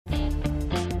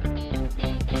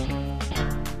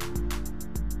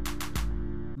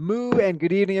Moo and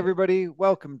good evening, everybody.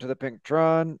 Welcome to the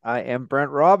Pinktron. I am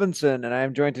Brent Robinson, and I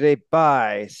am joined today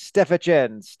by Steph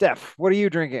Chen. Steph, what are you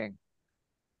drinking?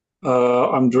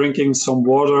 I'm drinking some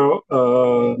water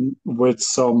with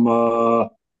some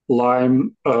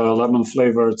lime, lemon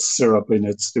flavored syrup in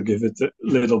it to give it a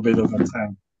little bit of a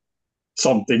tang.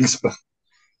 Some things, but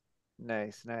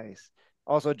Nice, nice.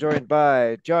 Also joined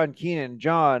by John Keenan.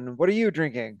 John, what are you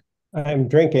drinking? I'm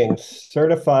drinking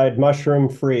certified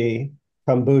mushroom-free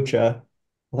kombucha.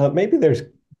 Well, maybe there's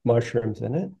mushrooms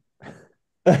in it,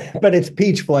 but it's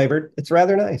peach flavored. It's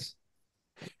rather nice.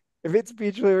 If it's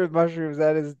peach flavored mushrooms,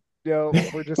 that is no,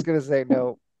 we're just gonna say no.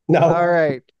 All No,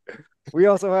 right. We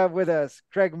also have with us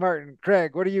Craig Martin.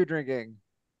 Craig, what are you drinking?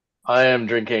 I am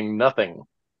drinking nothing.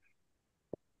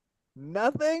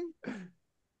 Nothing?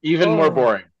 Even more Oh,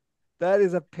 boring. that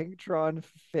is a Pinktron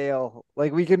fail.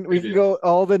 Like we It can go is.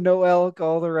 all the no elk,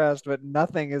 all the rest, but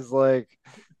nothing is like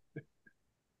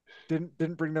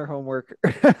didn't bring their homework.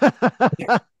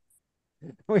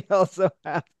 We also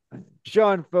have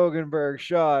Sean Fogenberg.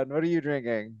 Sean, what are you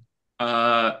drinking?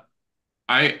 Uh,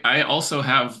 I also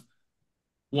have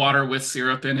water with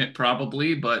syrup in it,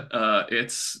 probably, but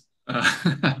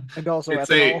And also it's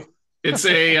ethanol.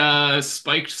 a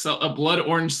a blood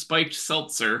orange spiked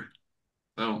seltzer.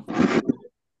 So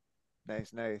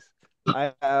Nice, nice.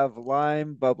 I have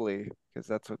lime bubbly because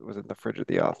that's what was in the fridge of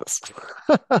the office.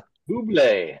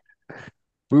 Buble.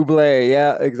 Buble,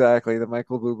 yeah, exactly. The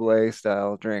Michael Bublé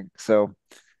style drink. So,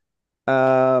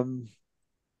 um,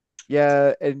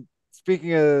 yeah, and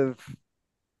speaking of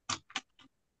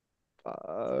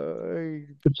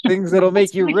things that'll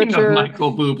make you speaking of richer,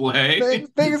 Michael Bublé,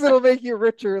 things that'll make you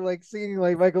richer, like singing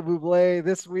like Michael Bublé.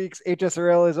 This week's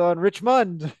HSRL is on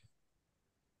Richmond.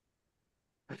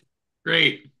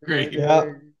 great, We're great. yeah,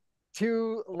 doing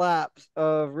two laps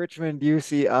of Richmond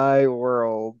UCI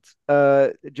World.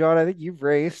 John, I think you've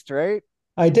raced, right?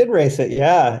 I did race it.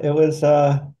 Yeah, it was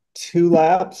two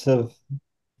laps of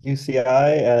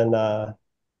UCI, and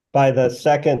by the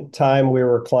second time we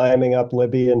were climbing up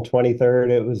Libby in 23rd,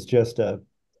 it was just a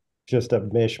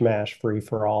mishmash free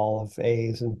for all of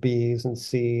A's and B's and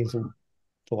C's, and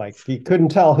like you couldn't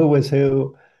tell who was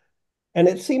who. And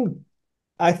it seemed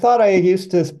I thought I used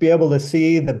to be able to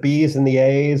see the B's and the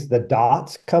A's, the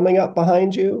dots coming up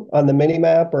behind you on the mini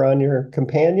map or on your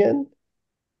companion,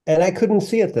 and I couldn't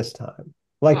see it this time.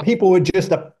 Like Huh. people would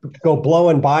just go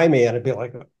blowing by me, and it'd be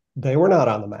like they were not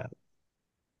on the map.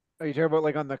 Are you talking about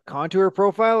like on the contour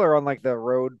profile or on like the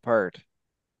road part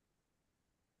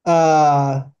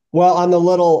Well, on the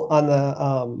little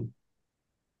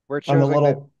where it on the shows like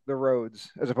little the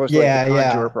roads as opposed to like the yeah,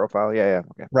 contour yeah, profile? Yeah, yeah,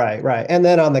 okay. right, right. And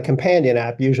then on the companion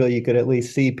app, usually you could at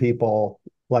least see people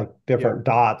like Yeah. different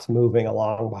dots moving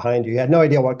along behind you. You had no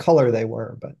idea what color they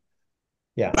were, but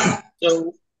yeah.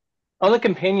 So on the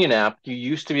companion app, you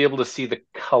used to be able to see the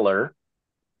color,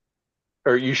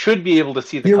 or you should be able to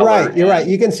see the You're color. right. You're right.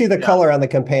 And You can see the yeah, color on the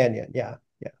companion. Yeah.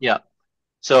 Yeah. yeah.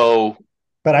 So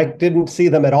But I didn't see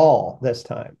them at all this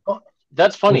time. oh,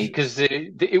 that's funny Which, because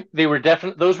they were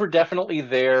definitely those were definitely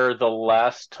there the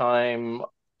last time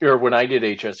or when I did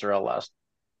HSRL last.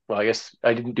 Well, I guess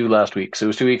I didn't do last week, so it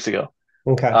was 2 weeks ago.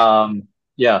 okay. Um,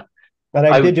 yeah, And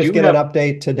I I did just do get an have.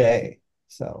 update today.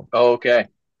 So, Oh, okay.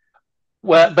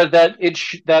 Well, but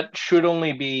that should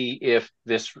only be if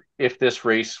this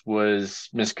race was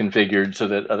misconfigured so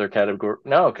that other category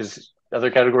no, because other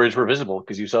categories were visible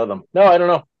because you saw them. No, I don't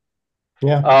know.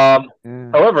 yeah. Um, Yeah.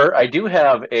 However, I do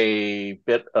have a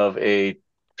bit of a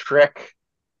trick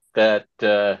that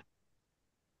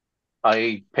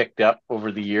I picked up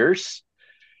over the years.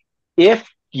 If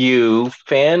you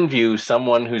fan view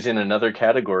someone who's in another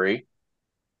category,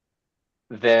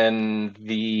 then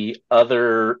the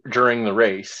other during the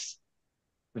race,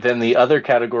 then the other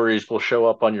categories will show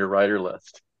up on your rider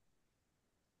list.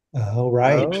 Oh,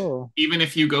 right. Oh. Even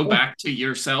if you go Huh. back to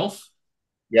yourself,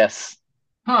 Yes.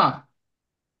 huh?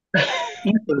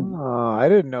 Oh, I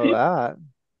didn't know that.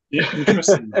 yeah,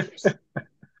 interesting.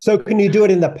 So can you do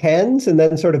it in the pens and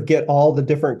then sort of get all the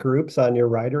different groups on your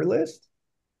rider list?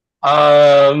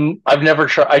 I've never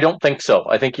tried. I don't think so.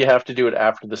 I think you have to do it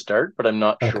after the start, but I'm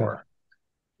not Okay. sure.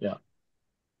 Yeah.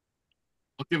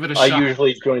 I'll give it a I shot.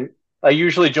 usually join I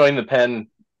usually join the pen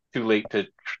too late to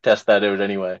test that out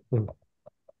anyway. Hmm.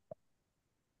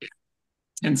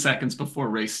 10 seconds before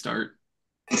race start.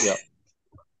 Yeah.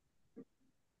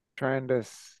 Trying to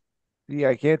see,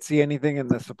 I can't see anything in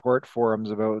the support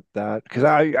forums about that because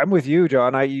I'm with you,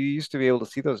 John. I you used to be able to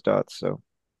see those dots, so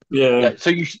Yeah. Yeah, So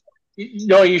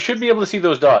you should be able to see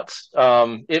those dots.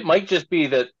 It might just be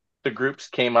that the groups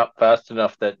came up fast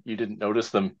enough that you didn't notice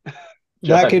them.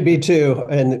 That Jeff. could be too,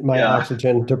 in my Yeah.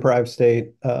 oxygen deprived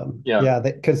state. Yeah. Yeah,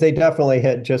 because they definitely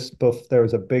hit just before there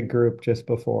was a big group just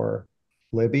before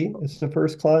Libby is the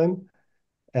first climb,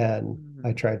 and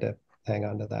I Mm. tried to hang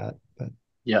on to that, but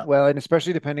Yeah. Well, and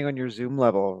especially depending on your zoom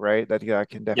level, right? That yeah,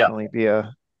 can Yeah. definitely be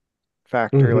a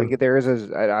factor. mhm. Like there is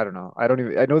a, I don't know. I don't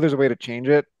even, I know there's a way to change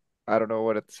it. I don't know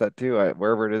what it's set to.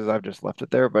 Wherever it is, I've just left it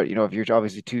there. But if you're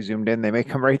obviously too zoomed in, they may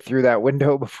come right through that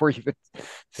window before you even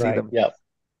see Right. them. Yeah.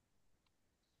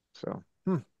 So,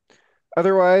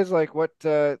 otherwise, like like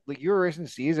you were racing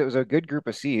C's, it was a good group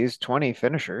of C's, 20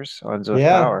 finishers on Zwift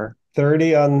Yeah, Power.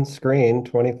 30 on screen,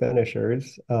 20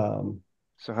 finishers.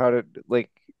 So how did like,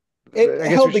 It I guess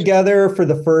held there's, together for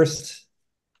the first,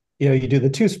 you do the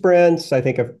two sprints. I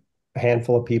think a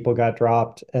handful of people got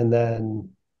dropped, and then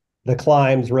the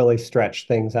climbs really stretched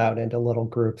things out into little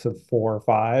groups of 4 or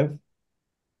 5.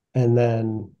 And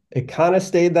then it kind of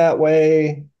stayed that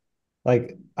way.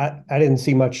 Like I didn't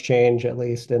see much change, at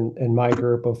least in my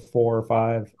group of 4 or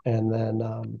 5. And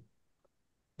then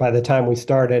by the time we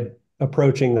started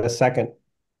approaching the second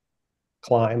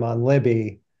climb on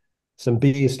Libby, some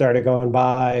B's started going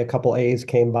by, a couple A's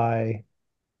came by.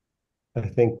 I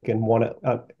think in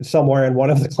somewhere in one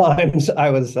of the climbs,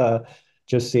 I was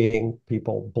just seeing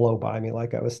people blow by me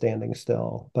like I was standing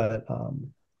still. But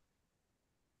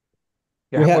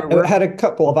yeah, we where, had where, had a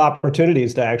couple of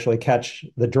opportunities to actually catch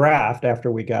the draft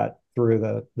after we got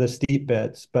through the steep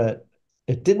bits, but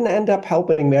it didn't end up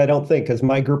helping me, I don't think, because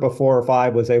my group of 4 or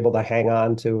 5 was able to hang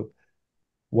on to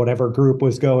whatever group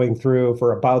was going through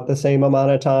for about the same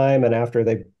amount of time. And after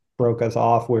they broke us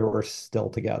off, we were still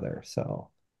together. So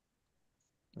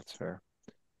that's fair.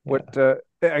 What yeah.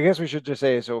 I guess we should just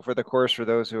say, so for the course for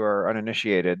those who are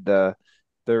uninitiated, the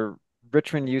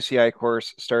Richmond UCI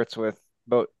course starts with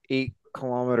about 8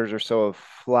 kilometers or so of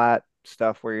flat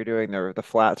stuff where you're doing the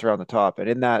flats around the top, and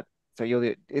in that,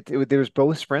 so there's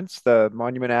both sprints, the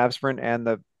Monument Ave sprint and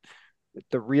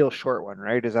the real short one,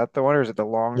 right? Is that the one, or is it the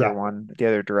longer Yeah. one the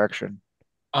other direction?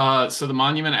 So the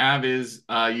Monument Ave is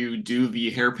you do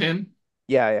the hairpin.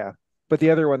 Yeah, yeah. But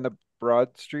the other one, the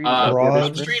Broad Street, is that the other Broad Broad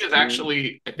sprint? Street is Street.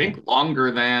 actually, I think,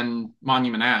 longer than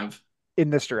Monument Ave. In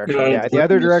this direction, Yeah, yeah. The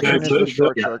other yeah, direction is the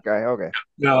short, Yeah. short guy. Okay.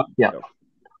 yeah. Yeah. Yep.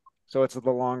 So it's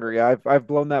the longer. Yeah, I've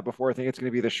blown that before. I think it's going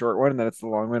to be the short one, and then it's the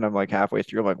long one. I'm like halfway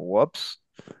through. I'm like, whoops.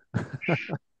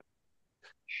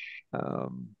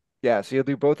 Yeah. So you'll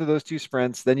do both of those two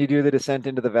sprints. Then you do the descent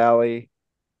into the valley,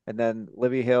 and then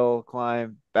Libby Hill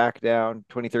climb, back down,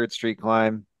 23rd Street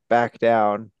climb, back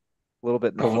down, a little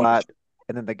bit in the Governor, flat,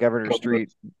 and then the Governor governor.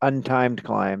 Street untimed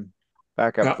climb,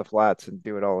 back up Yeah, the flats, and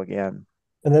do it all again.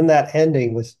 And then that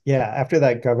ending was, yeah, after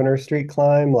that Governor Street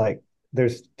climb, like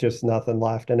there's just nothing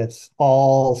left. And it's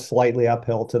all slightly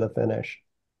uphill to the finish.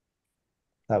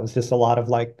 That was just a lot of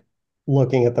like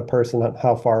looking at the person on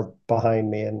how far behind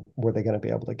me and were they going to be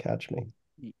able to catch me.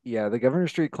 Yeah, the Governor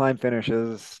Street climb finish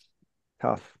is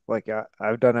tough. Like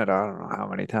I've done it, I don't know how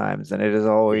many times, and it is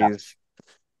Yeah. always,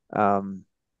 um,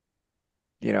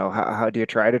 how do you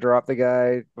try to drop the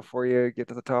guy before you get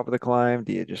to the top of the climb?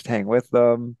 Do you just hang with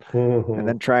them and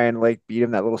then Mhm. try and like beat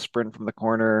him that little sprint from the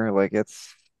corner? Like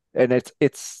it's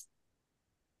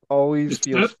always it's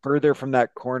feels further from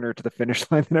that corner to the finish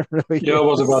line than it really yeah. I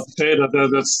was about is. to say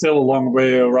that's still a long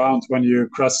way around when you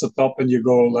crest the top and you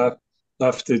go left.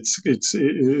 Left,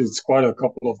 it's quite a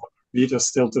couple of meters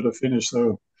still to the finish.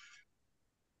 So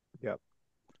Yep.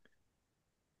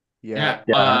 Yeah.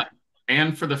 Yeah. Yeah.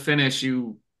 And for the finish,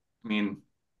 I mean,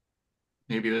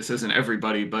 maybe this isn't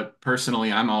everybody, but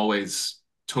personally, I'm always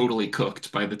totally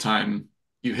cooked by the time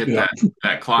you hit yeah,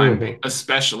 that climb, Mhm.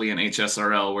 especially in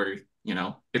HSRL where,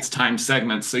 it's time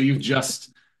segments. So you've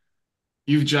just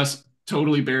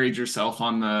totally buried yourself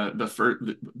on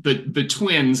the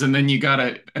twins, and then you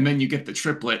get the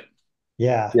triplet.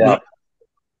 Yeah. Yeah.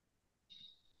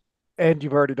 And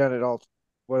you've already done it all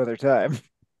one other time.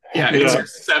 Yeah, it's yeah. your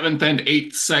seventh and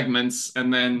eighth segments,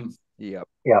 and then Yep.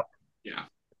 Yeah. yeah.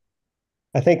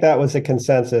 I think that was a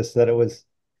consensus that it was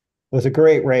a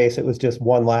great race. It was just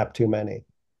one lap too many.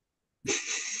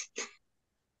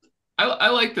 I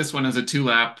like this one as a 2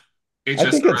 lap I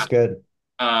think it's HSRL.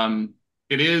 good.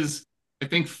 It is, I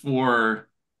think for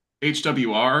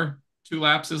HWR, 2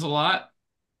 laps is a lot.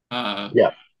 Uh,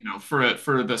 Yeah.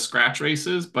 for the scratch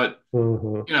races, but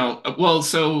Mhm. well,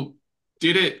 so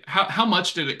how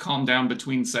much did it calm down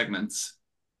between segments?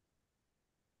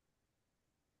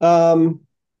 Um,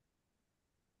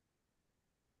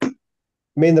 I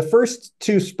mean, the first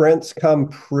two sprints come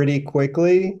pretty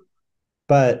quickly,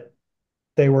 but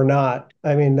they were not,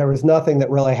 I mean, there was nothing that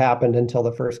really happened until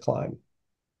the first climb.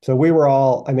 So we were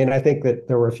all, I mean, I think that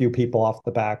there were a few people off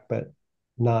the back, but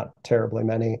not terribly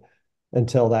many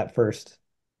until that first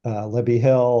Libby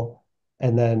Hill.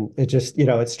 And then it just,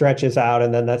 it stretches out,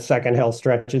 and then that second hill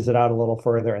stretches it out a little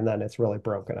further, and then it's really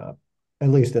broken up, at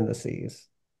least in the C's.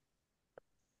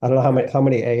 I don't know how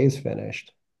many A's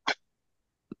finished.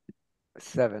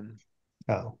 7.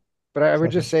 Oh, But I would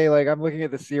seven. just say, like, I'm looking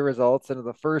at the C results, and of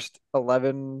the first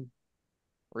 11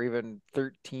 or even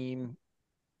 13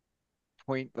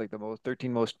 like the most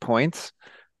 13 most points,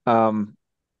 um,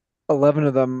 11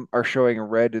 of them are showing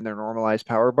red in their normalized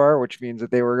power bar, which means that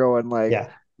they were going like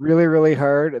Yeah. really, really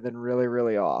hard and then really,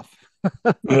 really off.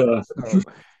 Yeah. So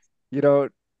you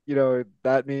don't,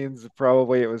 that means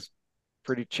probably it was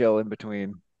pretty chill in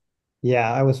between.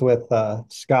 Yeah, I was with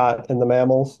Scott in the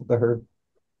Mammals, the herd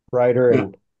rider, Yeah.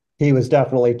 and he was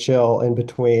definitely chill in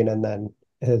between, and then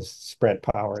his sprint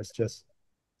power is just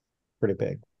pretty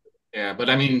big. Yeah, but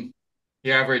I mean,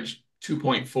 he averaged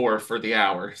 2.4 for the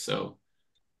hour, so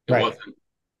it Right.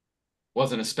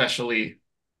 wasn't especially,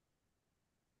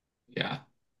 yeah,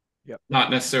 Yep. not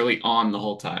necessarily on the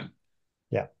whole time.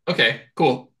 Yeah. Okay,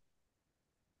 cool.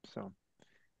 So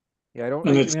yeah, I don't,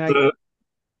 And I it's mean, go and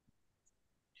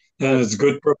ahead. it's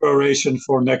good preparation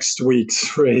for next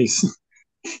week's race.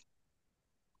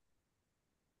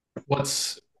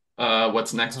 What's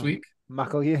next week?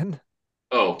 Makalyan.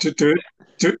 Oh, two, two,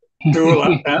 two, two,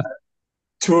 la- uh,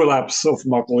 2 laps of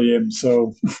Makolim,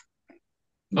 so it's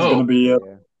gonna oh, be Yeah.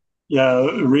 yeah,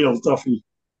 a real toughie.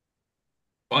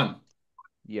 fun.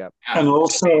 Yep. Yeah, And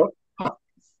also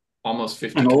almost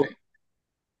and 50K. all,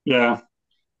 yeah,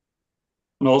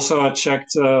 and also I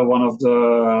checked one of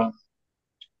the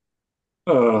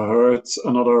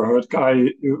another herd guy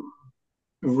who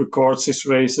records his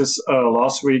races.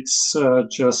 Last week's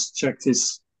just checked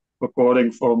his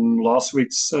recording from last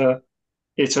week's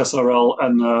HSRL,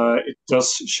 and it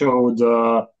does show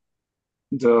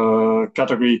the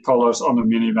category colors on the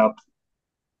mini map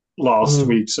last Mm.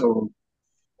 week. So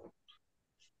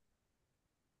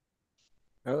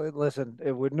Listen,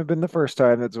 it wouldn't have been the first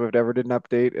time that Zwift ever did an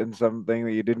update and something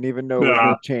that you didn't even know was going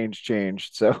yeah, to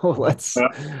changed. So let's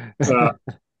yeah,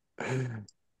 yeah.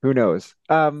 who knows?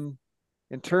 In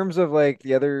terms of like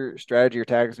the other strategy or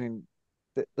tactics, I mean,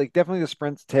 like definitely the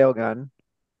sprint's tail gun.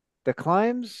 The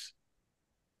climbs,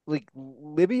 like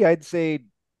Libby, I'd say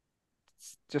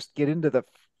just get into the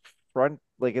front.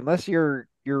 Like unless you're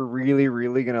really,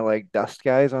 really gonna like dust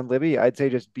guys on Libby, I'd say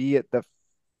just be at the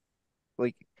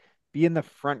like be in the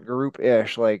front group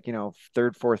ish, like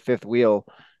third, fourth, fifth wheel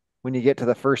when you get to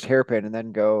the first hairpin, and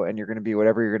then go and you're going to be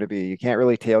whatever you're going to be. You can't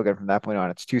really tailgun from that point on.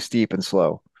 It's too steep and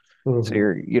slow. So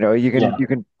Mhm. you can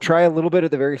Yeah. try a little bit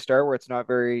at the very start where it's not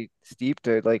very steep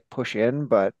to like push in,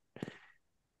 but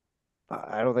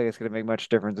I don't think it's going to make much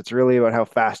difference. It's really about how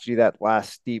fast you do that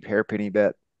last steep hairpinny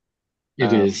bit. It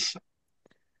Um, is.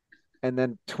 and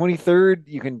then 23rd,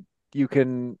 you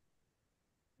can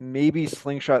maybe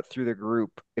slingshot through the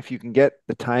group if you can get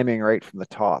the timing right from the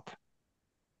top,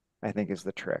 I think is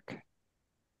the trick.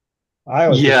 I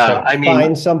always just Yeah, say I mean,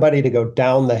 find somebody to go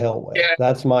down the hill with. Yeah,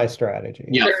 That's my strategy.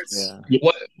 yeah, there's Yeah.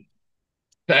 what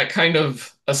that kind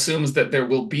of assumes that there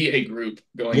will be a group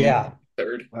going Yeah.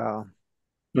 third. Wow.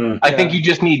 Mm. I think Yeah. you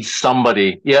just need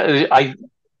somebody. Yeah, I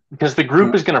because the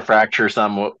group is going to fracture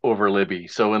some over Libby.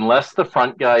 So unless the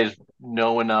front guys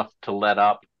know enough to let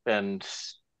up and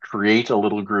create a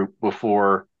little group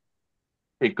before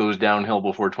it goes downhill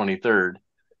before 23rd,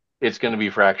 it's going to be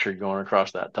fractured going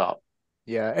across that top.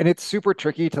 Yeah. And it's super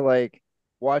tricky to like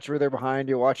watch where they're behind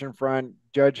you, watch in front,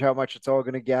 judge how much it's all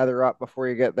going to gather up before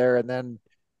you get there, and then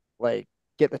like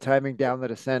get the timing down the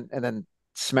descent and then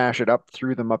smash it up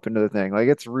through them up into the thing. Like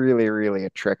it's really, really a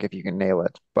trick if you can nail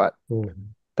it. But Mhm.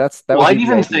 that Well, would be I'd the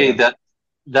even say idea. that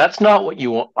that's not what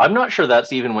you want. I'm not sure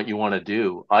that's even what you want to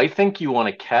do. I think you want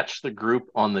to catch the group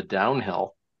on the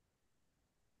downhill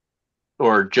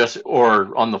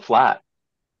or on the flat.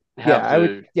 Yeah, Have I would.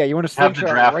 the Yeah, you want to have the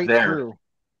slingshot draft right there. through.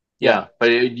 Yeah. Yeah,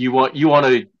 but you want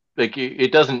to like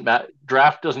it doesn't matter.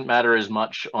 Draft doesn't matter as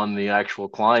much on the actual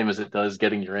climb as it does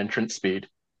getting your entrance speed.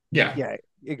 Yeah. Yeah,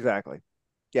 exactly.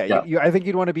 Yeah, Yeah, I think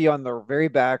you'd want to be on the very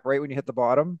back right when you hit the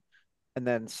bottom and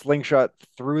then slingshot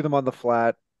through them on the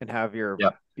flat and have your yeah,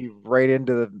 be right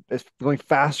into it's going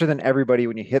faster than everybody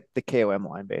when you hit the KOM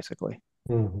line, basically.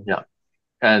 Mhm. yeah.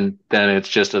 And then it's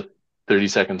just a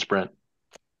 30-second sprint.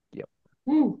 Yep.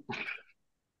 Woo.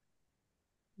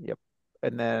 Yep.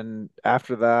 And then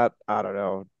after that, I don't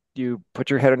know. You put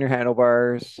your head on your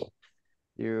handlebars.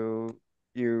 You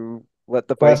you let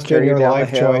the bike Question carry you your down the life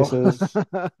hill. choices.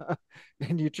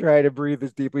 And you try to breathe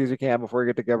as deeply as you can before you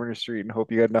get to Governor Street and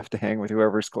hope you got enough to hang with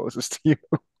whoever's closest to you.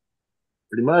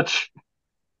 Pretty much.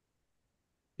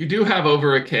 you do have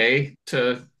over a K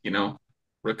to,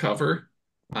 recover.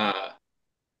 Uh,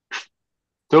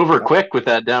 It's over Uh, quick with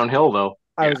that downhill, though.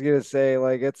 I yeah, was gonna say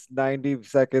like it's 90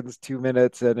 seconds, 2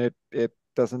 minutes, and it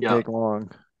doesn't Yeah. take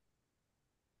long.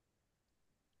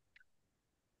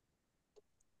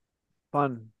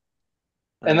 Fun.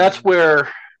 And that's Um,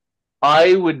 where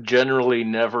I would generally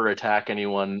never attack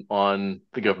anyone on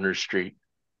the Governor's Street.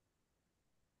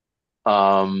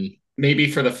 Um, maybe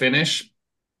for the finish.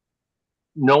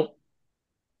 nope.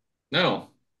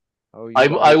 No. oh, I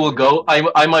you I bite will here. go.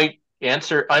 I might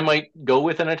answer. I might go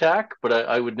with an attack, but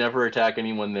I would never attack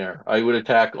anyone there. I would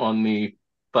attack on the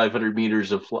 500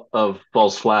 meters of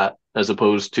false flat as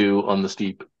opposed to on the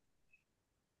steep.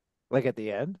 Like at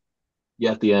the end?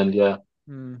 Yeah, at the end. Yeah.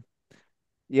 Hmm.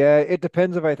 Yeah, it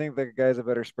depends if I think the guy's a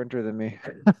better sprinter than me.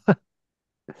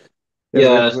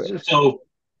 Yeah. If So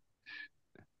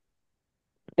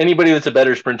anybody that's a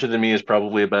better sprinter than me is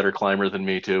probably a better climber than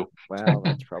me too. well,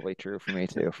 that's probably true for me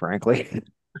too, frankly.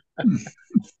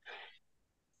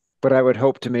 But I would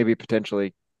hope to maybe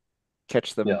potentially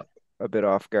catch Yeah. them a bit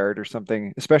off guard or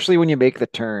something, especially when you make the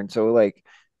turn. So like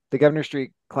the Governor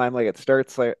Street climb, like it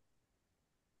starts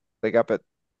like up at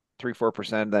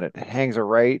 3-4%, then it hangs a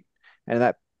right, and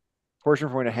that portion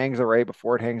from when it hangs a right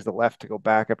before it hangs the left to go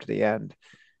back up to the end.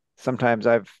 Sometimes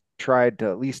I've tried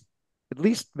to at least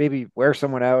maybe wear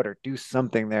someone out or do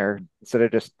something there instead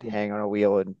of just hang on a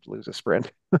wheel and lose a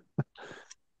sprint.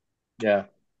 Yeah.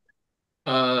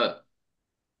 Uh,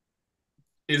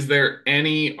 is there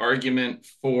any argument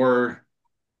for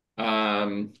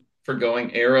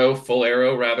going full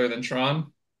arrow rather than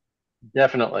Tron?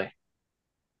 Definitely.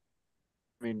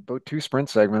 I mean, both two sprint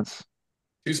segments.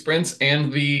 Two sprints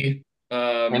and the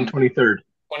And um 23rd.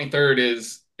 23rd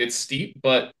is it's steep,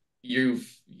 but you've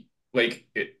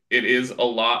it is a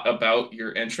lot about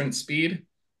your entrance speed.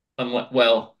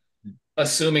 Well,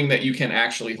 assuming that you can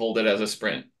actually hold it as a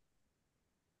sprint.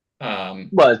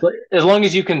 Um, Well, as long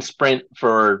as you can sprint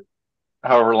for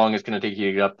however long it's going to take you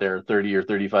to get up there, 30 or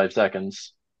 35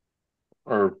 seconds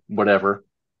or whatever.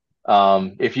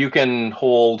 If you can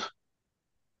hold,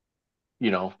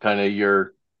 kind of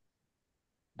your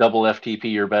double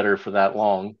FTP or better for that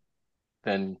long,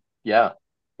 then yeah,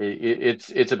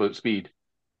 it's about speed.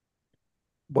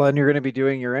 Well, and you're going to be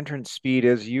doing your entrance speed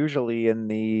is usually in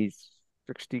the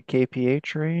 60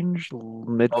 kph range,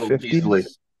 mid Oh, easily.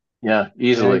 50s. Yeah,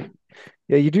 Yeah, easily.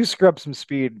 yeah, you do scrub some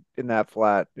speed in that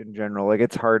flat in general. Like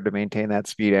it's hard to maintain that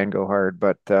speed and go hard,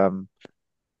 but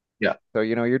Yeah. so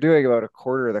you're doing about a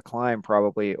quarter of the climb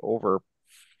probably over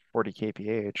 40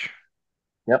 kph.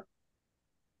 Yep.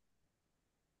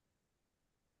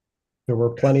 There were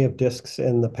plenty of discs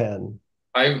in the pen.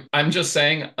 I'm just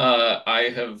saying,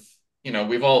 I have,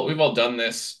 we've all done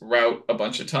this route a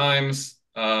bunch of times.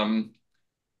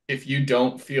 If you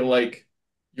don't feel like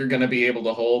you're going to be able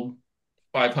to hold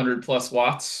 500 plus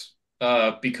watts,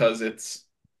 because it's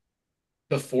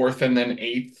the fourth and then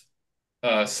eighth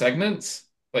segments,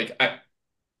 like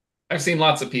I've seen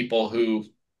lots of people who,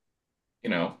 you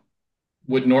know,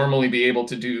 would normally be able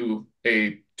to do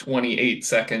a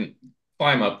 28-second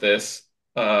climb up this,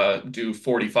 do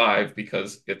 45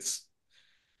 because it's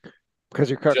Because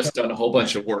you're just done a whole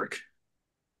bunch of work.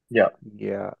 Yeah.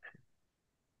 yeah.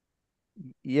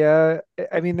 Yeah,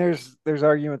 I mean, there's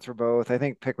arguments for both. I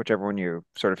think pick whichever one you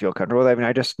sort of feel comfortable with. I mean,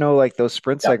 I just know like those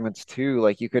sprint Yeah. segments too.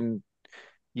 Like you can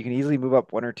easily move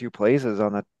up one or two places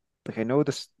on the. Like I know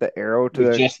the arrow to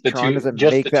With the just the Tron two, doesn't just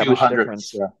make the that much 200s.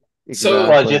 difference. Yeah. So,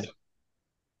 Well, Exactly. just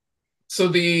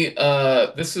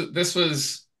this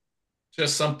was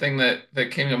just something that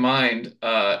came to mind,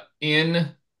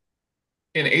 in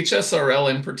HSRL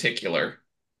in particular.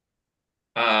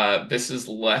 This is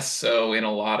less so in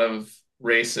a lot of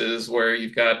races where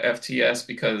you've got FTS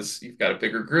because you've got a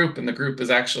bigger group and the group is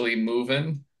actually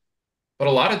moving. But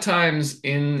a lot of times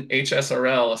in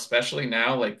HSRL, especially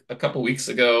now, like a couple weeks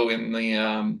ago in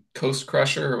the Coast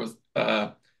Crusher, was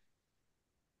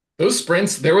those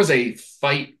sprints, there was a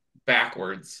fight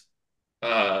backwards,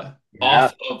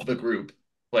 yeah, off of the group.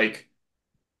 Like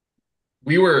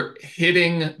we were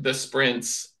hitting the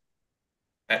sprints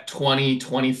at 20,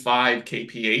 25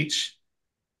 kph.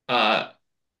 Uh,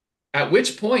 At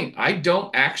which point I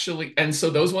don't actually, and so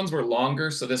those ones were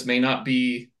longer, so this may not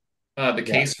be the yeah,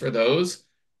 case for those.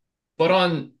 But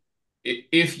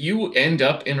if you end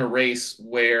up in a race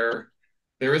where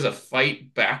there is a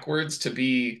fight backwards to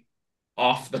be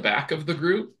off the back of the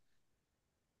group,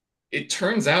 it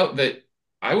turns out that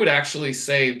I would actually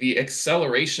say the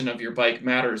acceleration of your bike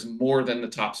matters more than the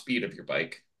top speed of your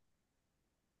bike.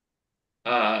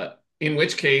 In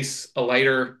which case, a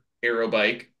lighter aero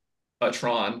bike, a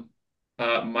Tron,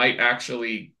 might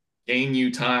actually gain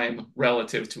you time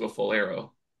relative to a full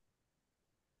arrow.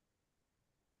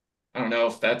 I don't know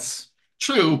if that's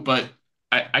true, but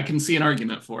I can see an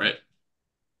argument for it.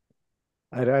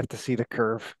 I'd have to see the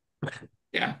curve.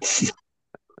 Yeah.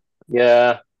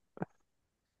 Yeah,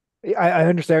 I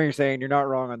understand what you're saying. You're not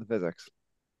wrong on the physics,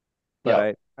 but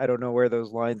yeah. I don't know where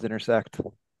those lines intersect.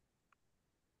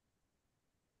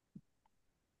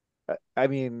 I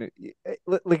mean,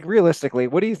 like realistically,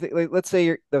 what do you think? Like, let's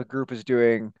say the group is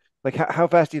doing like how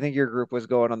fast do you think your group was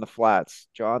going on the flats,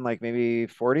 John? Like maybe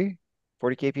 40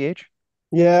 kph?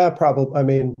 Yeah, probably. I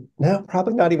mean, no,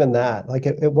 probably not even that. Like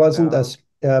it wasn't No. as,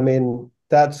 I mean,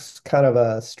 that's kind of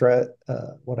a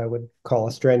what I would call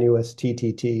a strenuous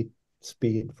TTT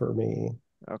speed for me.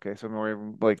 Okay, so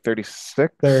more like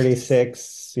 36.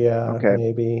 36, yeah, Okay.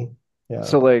 maybe.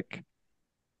 So Yeah. like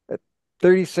at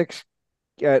 36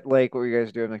 at like what were you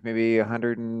guys doing? Like maybe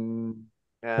 100 and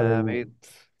maybe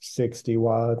 160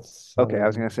 watts, okay, I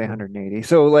was gonna say 180.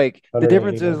 So like the 180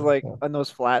 difference is maybe. like Yeah. on those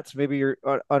flats, maybe you're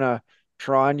on a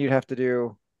Tron, you'd have to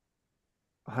do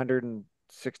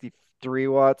 163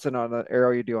 watts, and on an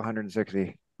arrow you do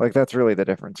 160. Like that's really the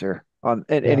difference here on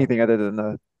Yeah. anything other than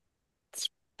the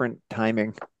sprint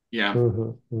timing. Yeah.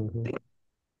 Hmm.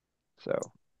 So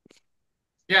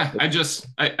Yeah, it's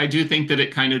I do think that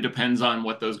it kind of depends on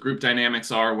what those group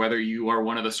dynamics are, whether you are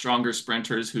one of the stronger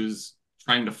sprinters who's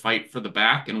trying to fight for the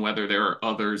back and whether there are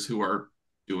others who are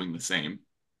doing the same.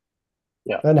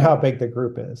 Yeah. And how big the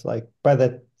group is. Like by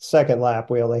the second lap,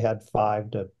 we only had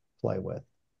five to play with.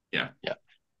 Yeah. Yeah.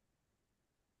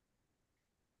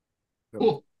 so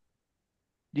Cool.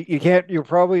 you can't. You're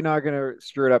probably not gonna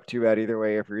screw it up too bad either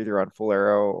way if you're either on full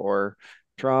arrow or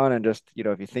Tron, and just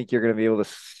if you think you're gonna be able to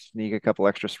sneak a couple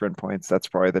extra sprint points, that's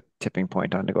probably the tipping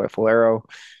point on to go at full arrow.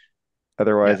 Yeah.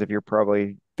 Otherwise, if you're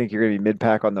probably think you're going to be mid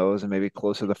pack on those and maybe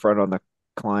close to the front on the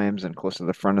climbs and close to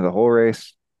the front of the whole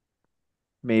race,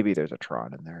 maybe there's a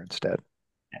Tron in there instead.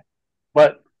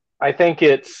 But I think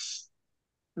it's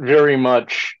very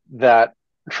much that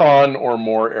Tron or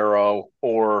more arrow,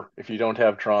 or if you don't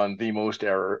have Tron, the most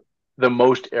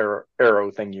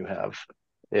arrow thing you have.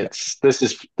 Yeah. This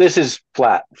is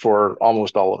flat for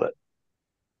almost all of it.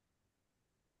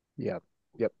 Yeah.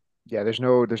 Yep. Yeah. There's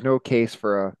no case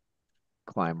for a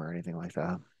climb or anything like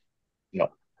that. No.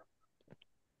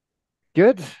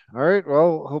 Good. All right.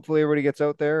 Well, hopefully everybody gets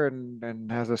out there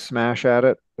and has a smash at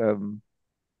it. That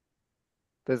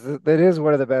is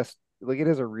one of the best. Like it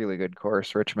is a really good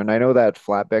course, Richmond. I know that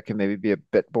flatbed can maybe be a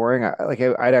bit boring.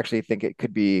 I'd actually think it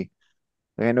could be.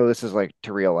 Like, I know this is like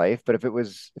to real life, but if I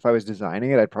was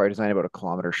designing it, I'd probably design it about a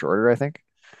kilometer shorter, I think.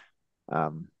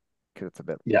 Because it's a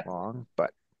bit Yeah. long,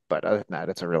 but other than that,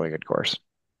 it's a really good course.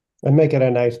 And make it a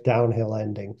nice downhill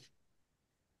ending.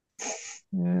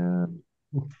 Yeah.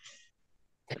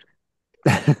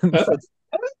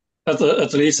 At,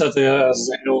 at least at the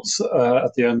hills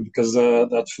at the end, because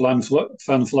that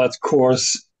Fan Flat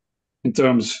course in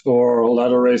terms for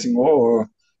ladder racing or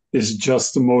is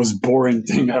just the most boring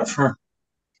thing ever.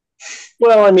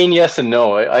 Well, I mean, yes and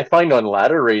no. I find on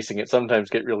ladder racing it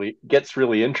sometimes gets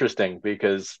really interesting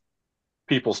because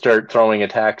people start throwing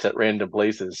attacks at random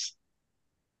places.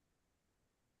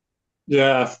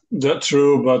 Yeah, that's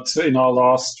true. But in our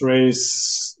last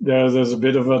race, there's a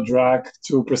bit of a drag,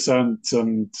 2%,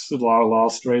 and our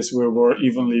last race we were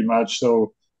evenly matched,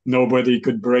 so nobody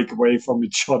could break away from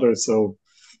each other. So,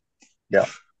 Yeah.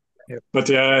 Yep. but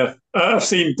yeah, I've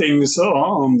seen things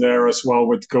on there as well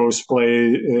with ghost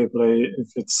play if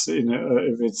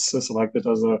it's selected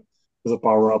as a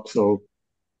power up. So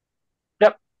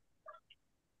Yep.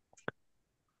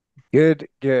 Good,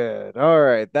 good. All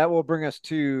right. That will bring us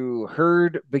to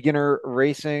herd beginner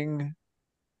racing.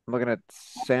 I'm looking at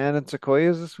Sand and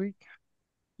Sequoias this week.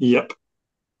 yep.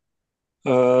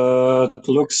 It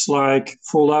looks like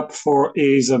full up for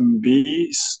A's and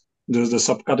B's, the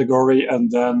subcategory, and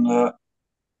then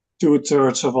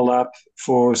 2/3 of a lap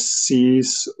for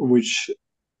C's, which,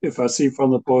 if I see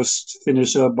from the post,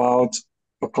 finish about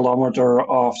a kilometer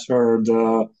after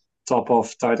the top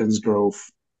of Titans Grove.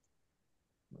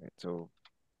 Right, so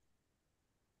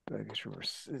I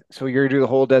guess so you're gonna do the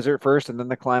whole desert first and then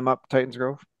the climb up Titans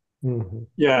Grove? Mhm.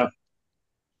 Yeah,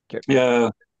 Okay. yeah,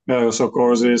 yeah. So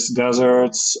courses,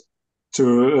 deserts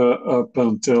to up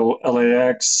until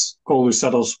LAX, Colby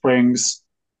Saddle Springs,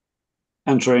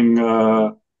 entering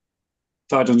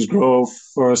Titans Grove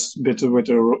first bit with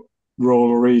the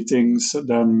roll ratings.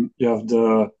 Then you have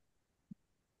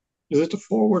is it the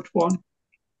forward one?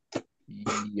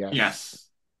 Yes. Yes.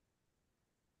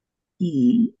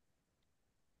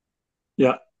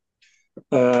 Yeah.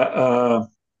 Uh, uh,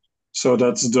 So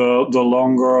that's the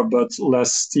longer but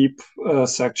less steep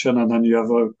section, and then you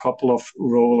have a couple of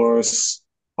rollers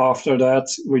after that,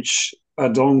 which I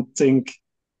don't think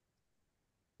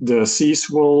the C's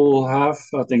will have.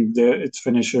 I think it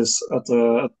finishes at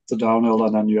the downhill,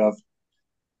 and then you have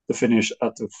the finish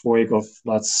at the Fuego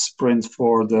flat sprint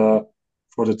for the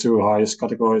two highest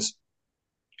categories.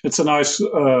 It's a nice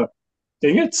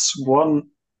thing. It's one.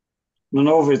 I don't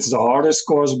know if it's the hardest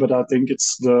course, but I think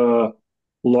it's the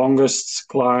longest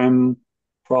climb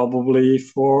probably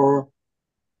for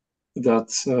that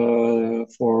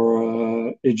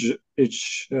for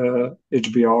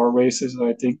HBR races,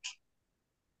 I think.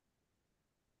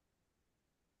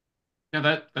 Yeah,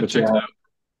 that But checks yeah, out.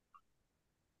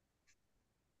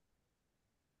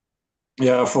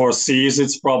 yeah, for C's,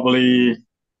 it's probably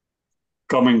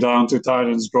coming down to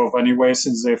Titans Grove anyway,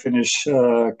 since they finish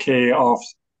K off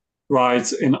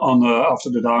right in on the after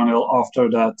the downhill after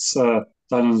that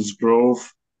Titans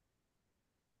Grove,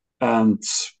 and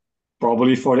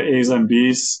probably for the A's and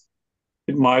B's,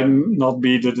 it might not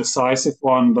be the decisive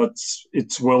one, but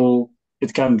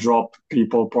it can drop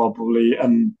people probably,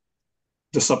 and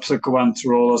the subsequent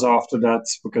rollers after that,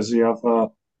 because you have a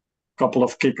couple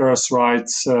of kickers right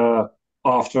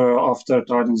after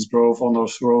Titans Grove on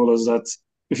those rollers that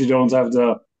if you don't have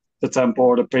the tempo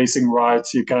or the pacing right,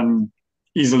 you can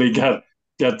easily get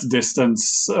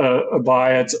distance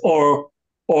by it, or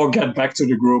get back to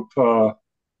the group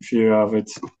if you have it.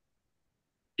 And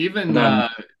Even then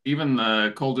even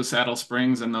the coldest Saddle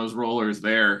Springs and those rollers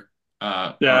there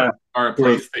yeah, are a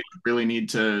true. place that you really need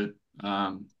to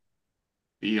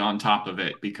be on top of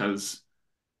it because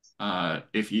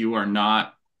if you are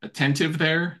not attentive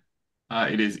there,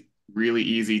 it is really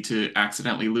easy to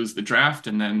accidentally lose the draft,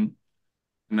 and then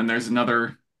there's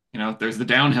another, there's the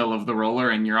downhill of the roller,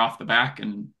 and you're off the back,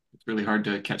 and it's really hard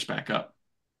to catch back up.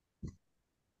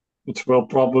 It will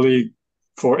probably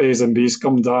for A's and B's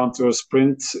come down to a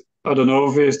sprint. I don't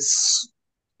know if it's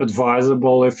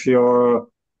advisable if you're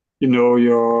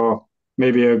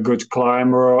maybe a good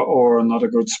climber or not a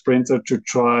good sprinter to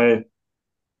try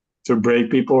to break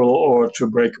people or to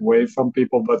break away from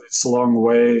people, but it's a long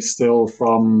way still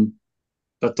from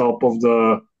the top of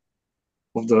the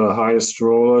highest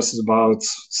rollers. It's about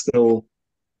still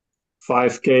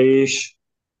 5K ish,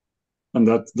 and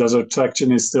that desert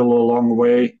traction is still a long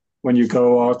way when you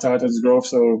go outside its grove.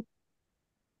 So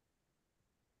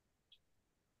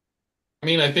I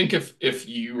mean, I think if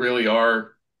you really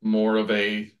are more of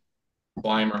a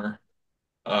climber,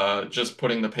 just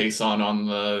putting the pace on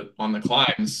the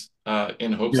climbs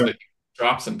in hopes yeah, that you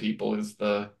drop some people is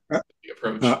the uh,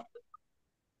 approach.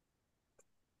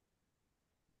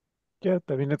 Yeah,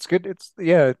 I mean it's good. It's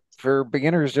yeah for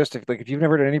beginners. Just if you've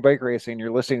never done any bike racing,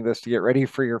 you're listening to this to get ready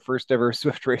for your first ever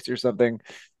Swift race or something.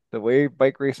 The way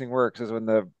bike racing works is when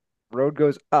the road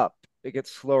goes up, it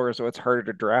gets slower, so it's harder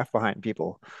to draft behind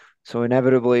people. So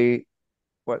inevitably,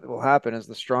 what will happen is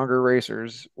the stronger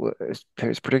racers,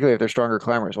 particularly if they're stronger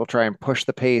climbers, will try and push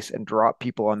the pace and drop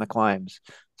people on the climbs.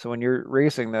 So when you're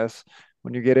racing this,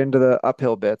 when you get into the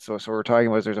uphill bits, so we're talking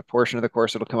about there's a portion of the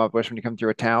course that'll come up when you come through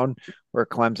a town where it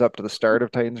climbs up to the start of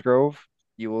Titans Grove.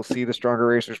 You will see the stronger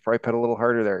racers probably pedal a little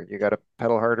harder there. You got to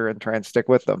pedal harder and try and stick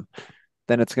with them.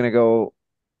 Then it's going to go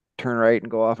turn right and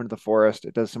go off into the forest.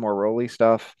 It does some more rolly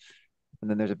stuff, and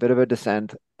then there's a bit of a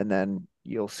descent, and then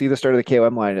you'll see the start of the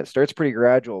KOM line. It starts pretty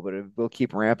gradual, but it will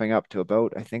keep ramping up to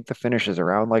about, I think the finish is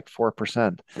around like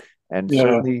 4%. And yeah,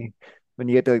 certainly when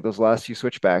you get to like those last few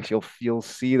switchbacks, you'll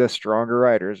see the stronger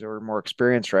riders or more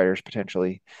experienced riders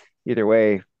potentially. Either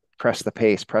way, press the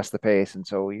pace. And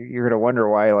so you're gonna wonder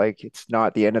why like it's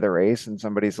not the end of the race and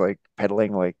somebody's like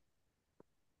pedaling like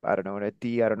I don't know, in a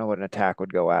D, I don't know what an attack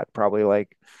would go at. Probably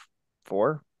like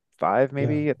 4, 5 Yeah.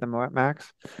 maybe at the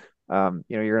max. You're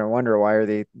going to wonder why are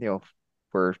they,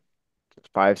 we're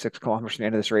 5, 6 kilometers from the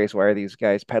end of this race. Why are these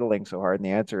guys pedaling so hard? And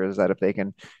the answer is that if they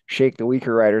can shake the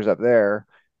weaker riders up there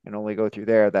and only go through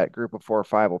there, that group of 4 or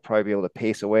 5 will probably be able to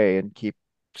pace away and keep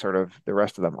sort of the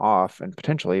rest of them off and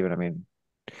potentially even, I mean,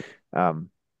 um,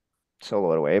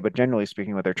 solo it away. But generally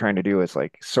speaking, what they're trying to do is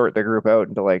like sort the group out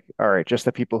into like, all right, just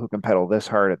the people who can pedal this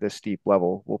hard at this steep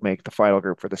level will make the final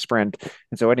group for the sprint.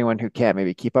 And so anyone who can't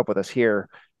maybe keep up with us here,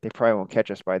 they probably won't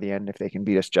catch us by the end if they can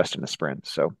beat us just in a sprint.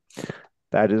 So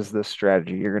that is the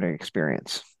strategy you're going to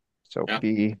experience. So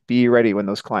Yeah. be ready when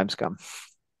those climbs come.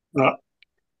 uh,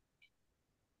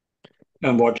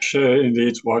 and watch the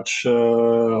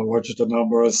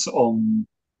numbers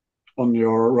on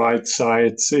your right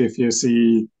side. If you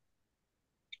see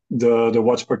the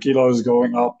watts per kilo is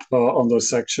going up on those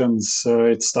sections,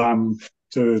 it's time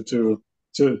to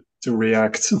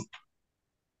react.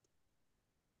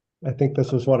 I think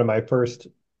this was one of my first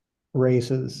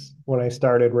races when I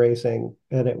started racing,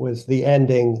 and it was the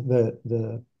ending,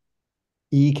 the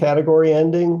E category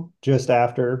ending just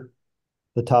after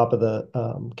the top of the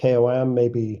KOM,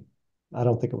 maybe I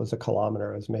don't think it was a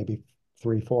kilometer, it was maybe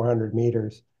 300-400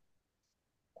 meters.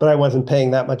 But I wasn't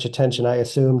paying that much attention. I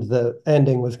assumed the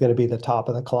ending was going to be the top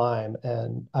of the climb.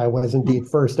 And I was indeed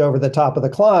first over the top of the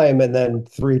climb. And then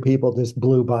three people just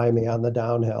blew by me on the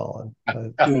downhill.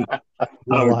 And I Yeah.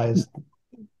 realized,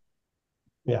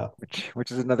 yeah,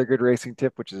 Which is another good racing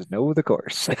tip, which is know the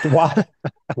course.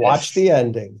 watch the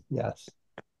ending. Yes.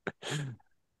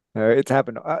 It's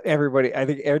happened. Everybody, I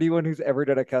think anyone who's ever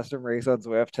done a custom race on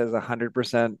Zwift has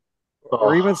 100%,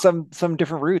 or even Oh, some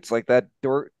different routes like that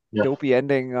yeah. dopey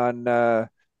ending on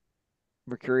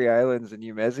Mercury Islands in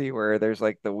Umezi where there's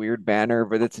like the weird banner,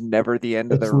 but it's never the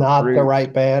end of the It's not the route.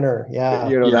 right banner. Yeah.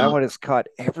 That Yeah. one has caught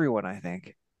everyone, I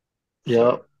think.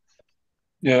 Yeah.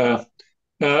 Yeah.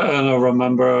 And I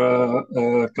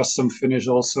remember custom finish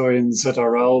also in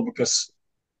ZRL because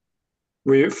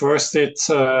we first did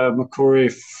Macquarie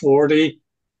 40,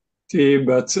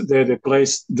 but they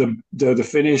placed the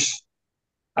finish,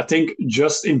 I think,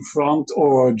 just in front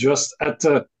or just at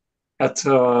the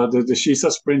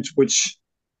Shisa sprint, which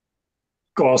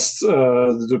caused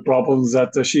the problems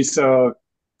that the Shisa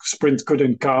sprint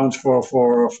couldn't count for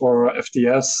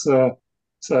FTS.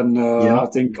 And Yeah. I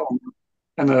think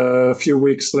and a few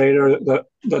weeks later,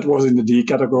 that was in the D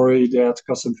category. They had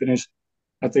custom finish.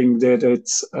 I think they did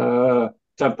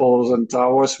temples and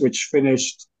towers, which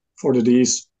finished for the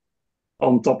Ds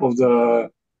on top of the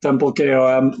temple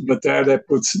KOM. But there they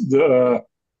put the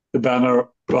banner.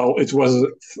 Well, it was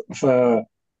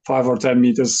 5 or 10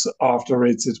 meters after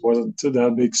it. It wasn't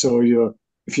that big, so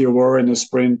if you were in a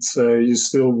sprint, you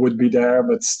still would be there,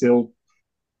 but still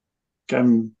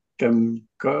can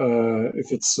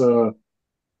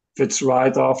if it's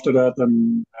right after that,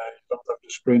 then you don't have to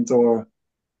sprint or.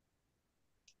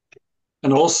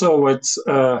 And also with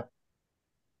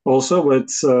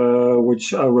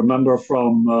which I remember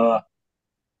from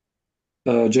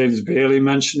James Bailey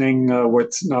mentioning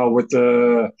with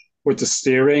the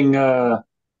steering,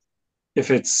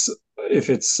 if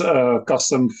it's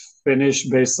custom finish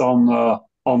based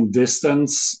on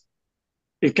distance,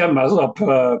 it can mess up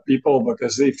people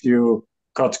because if you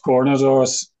cut corners or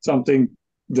something,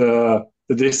 the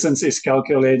distance is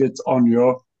calculated on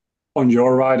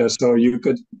your rider, so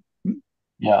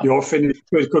Yeah. your finish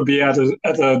could be at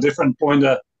a different point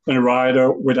than a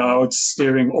rider without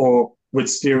steering or with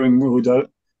steering who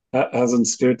hasn't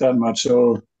steered that much.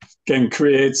 So can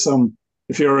create some,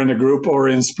 if you're in a group or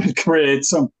in sprint, create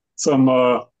some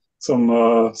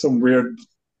weird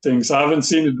things. I haven't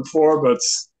seen it before, but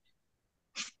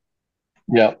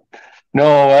Yeah. No,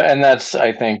 and that's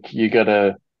I think you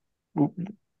gotta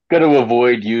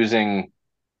avoid using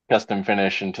custom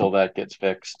finish until that gets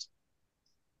fixed.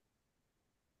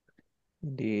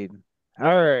 Indeed.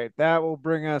 All right, that will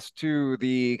bring us to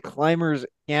the climber's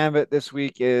gambit this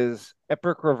week is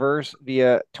epic reverse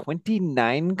via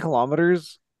 29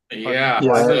 kilometers on Yeah. yeah,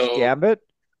 climber's So gambit.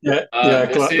 yeah, uh, yeah.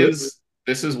 this is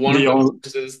this is one of The the only,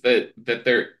 courses that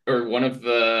there or one of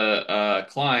the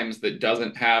climbs that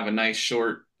doesn't have a nice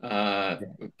short.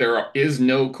 There is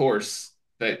no course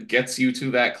that gets you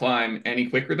to that climb any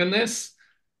quicker than this.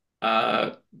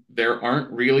 Uh, there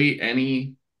aren't really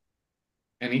any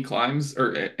climbs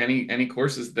or any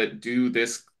courses that do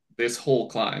this whole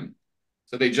climb.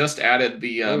 So they just added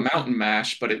the Oof. mountain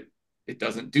mash, but it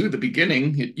doesn't do the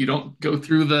beginning. You don't go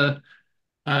through the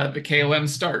KOM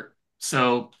start.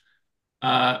 So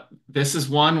this is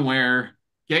one where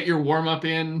get your warm up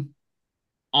in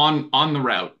on the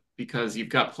route because you've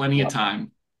got plenty of Yeah.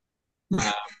 time.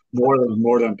 Uh, more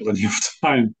than plenty of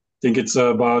time. I think it's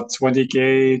about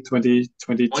 20K, 20,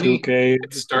 20 22K.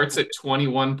 it starts at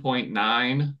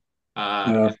 21.9 Yeah,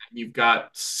 and then you've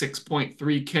got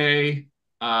 6.3K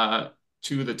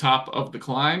to the top of the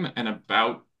climb and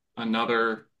about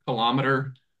another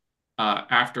kilometer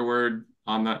afterward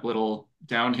on that little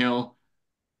downhill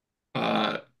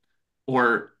uh,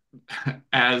 or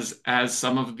as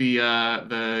some of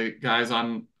the guys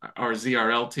on our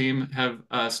ZRL team have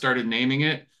started naming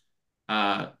it,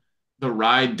 uh, the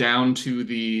ride down to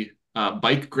the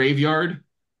bike graveyard.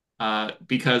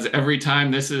 Because every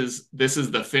time this is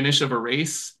the finish of a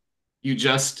race, you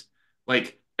just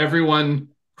like everyone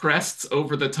crests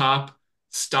over the top,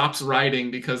 stops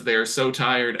riding because they are so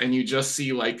tired, and you just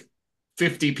see like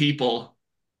 50 people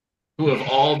who have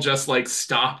all just like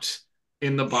stopped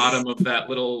in the bottom of that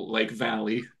little like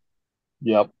valley.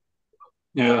 Yep.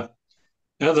 yeah,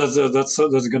 yeah.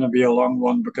 That's gonna be a long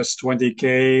one because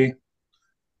 20K.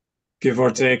 give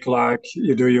or take, like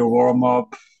you do your warm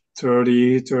up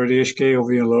 30-ish K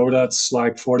over your low, that's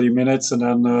like 40 minutes. And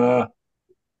then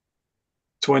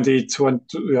 20,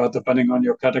 yeah, depending on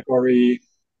your category,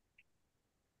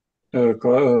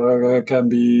 can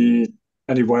be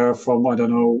anywhere from, I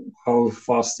don't know how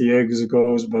fast the X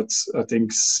goes, but I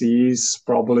think C's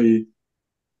probably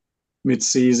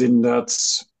mid-season,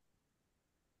 that's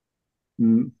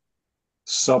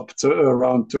sub to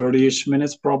around 30-ish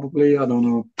minutes probably. I don't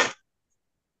know. It's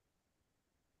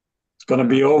gonna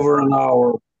be over an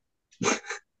hour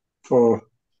for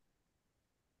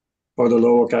the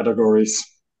lower categories.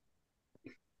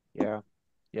 Yeah.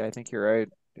 Yeah, I think you're right.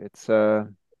 It's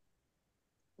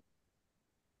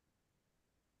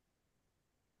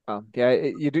yeah,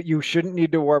 you shouldn't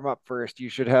need to warm up first. You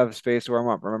should have space to warm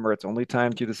up. Remember, it's only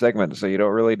time through the segment, so you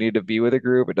don't really need to be with a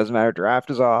group. It doesn't matter.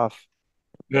 Draft is off,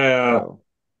 Yeah. so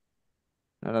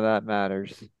none of that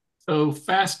matters. So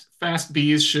fast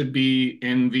Bs should be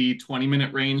in the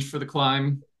 20-minute range for the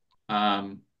climb.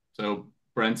 So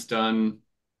Brent's done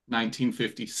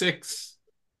 1956,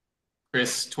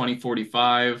 Chris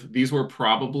 2045. These were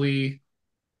probably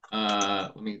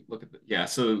let me look at yeah,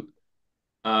 so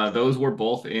those were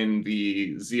both in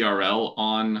the ZRL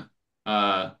on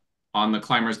the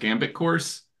Climber's Gambit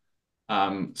course.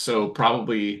 So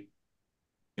probably,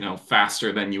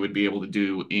 faster than you would be able to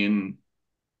do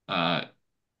uh,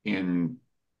 in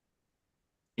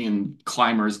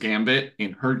Climber's Gambit,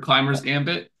 in Herd Climber's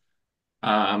Gambit.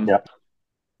 Yeah.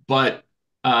 But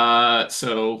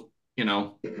so,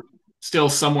 still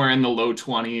somewhere in the low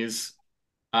 20s.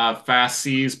 Fast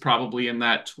C's probably in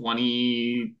that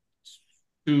 22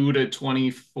 to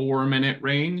 24-minute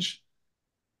range.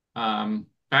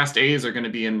 Fast A's are going to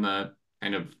be in the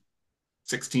kind of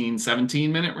 16,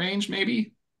 17-minute range,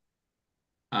 maybe.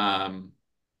 And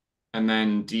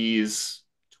then D's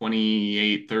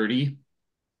 28, 30,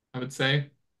 I would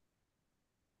say.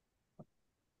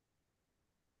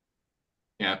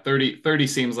 Yeah, 30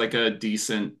 seems like a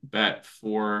decent bet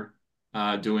for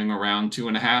doing around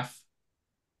 2.5.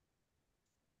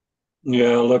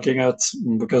 Yeah, looking at,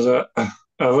 because I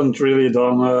haven't really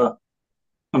done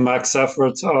a max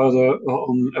effort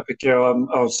on Epicure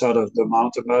outside of the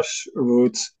mountain bash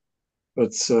route,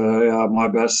 but yeah, my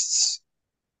best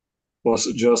was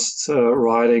just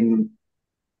riding,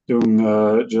 doing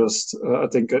just I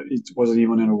think it wasn't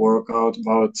even in a workout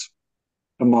about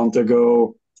a month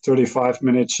ago, 35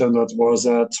 minutes, and that was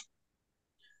at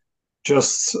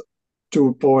just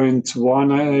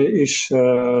 2.1 ish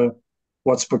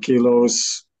watts per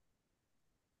kilos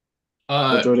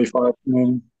for Uh, 35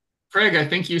 minutes. Craig, I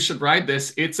think you should ride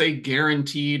this. It's a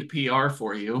guaranteed PR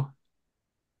for you.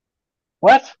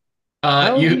 What?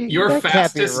 Your That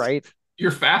can't be fastest right.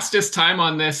 your fastest time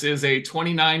on this is a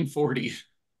 29:40.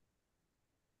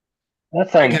 That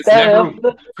Craig sounds has never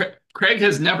that, Craig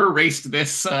has never raced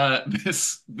this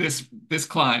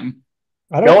climb.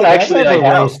 I don't no, think I've actually, I ever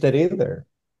have. raced it either.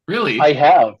 I Really?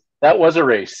 have. That was a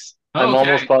race. Oh, I'm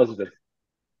almost okay. positive.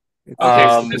 Okay,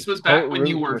 so Um, this was Haute back when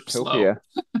you Route were slow.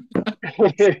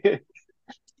 Watopia.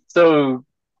 so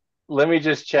let me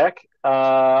just check.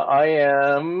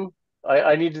 I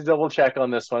need to double check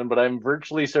on this one, but I'm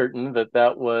virtually certain that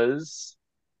that was.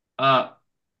 Uh,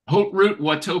 Haute Route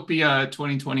Watopia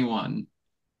 2021.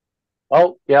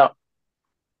 Oh, yeah.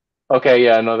 Okay,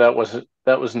 yeah, no, that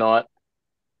was not.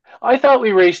 I thought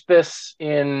we raced this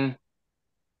in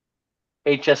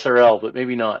HSRL, but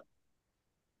maybe not.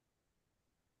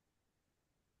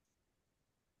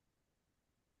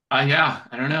 Yeah,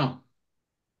 I don't know.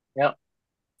 Yeah,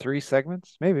 3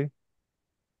 segments, maybe.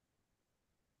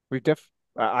 We've def.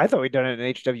 I thought we'd done it in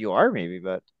HWR, maybe,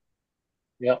 but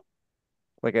yeah.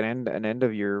 like an end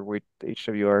of year with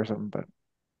HWR or something. But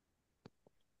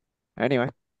anyway,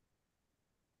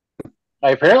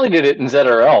 I apparently did it in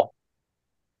ZRL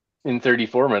in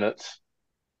 34 minutes.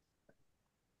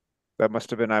 that must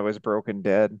have been I was broken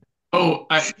dead. Oh,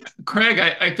 Craig,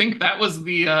 I think that was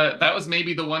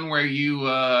maybe the one where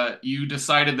you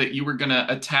decided that you were gonna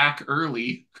attack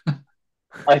early,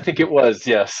 I think it was,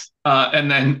 yes. and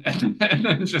then and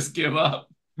then just give up.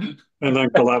 And then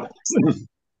collapse.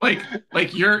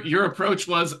 Like your approach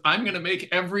was, I'm gonna make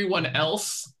everyone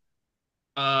else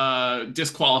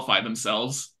disqualify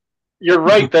themselves. You're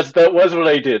right. That was what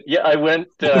I did. Yeah, I went.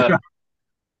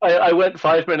 I went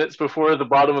 5 minutes before the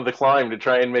bottom of the climb to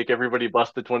try and make everybody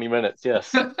bust the 20 minutes.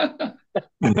 Yes,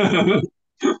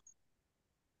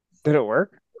 Did it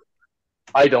work?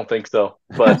 I don't think so,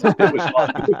 but it was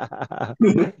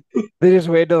fun. They just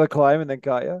waited till the climb and then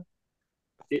got you.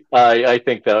 I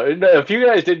think that a few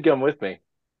guys did come with me.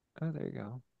 Oh, there you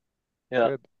go. Yeah.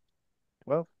 Good.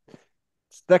 Well,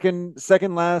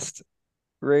 second last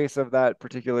race of that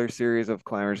particular series of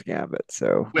Climbers Gambit.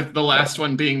 So with the last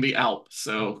one being the Alp.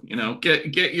 So,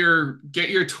 get your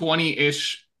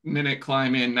 20-ish minute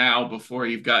climb in now before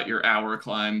you've got your hour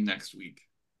climb next week.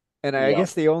 and I Yeah.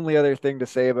 guess the only other thing to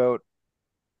say about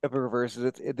Epic Reverse is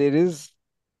it is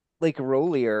like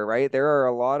rollier, right? There are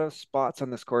a lot of spots on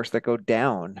this course that go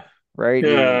down, right?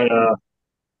 Yeah, yeah.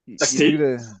 You do Steve,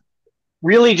 the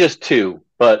Really just two,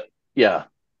 but yeah.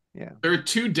 yeah, There are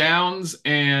two downs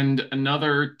and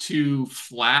another two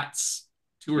flats,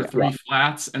 two or yeah, Yeah. three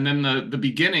flats, and then the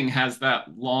beginning has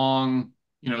that long,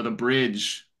 the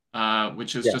bridge,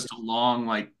 which is Yeah. just a long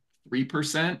like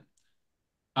 3%.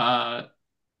 Uh,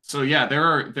 so yeah,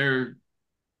 there.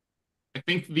 I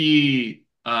think the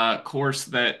course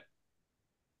that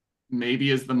maybe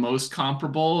is the most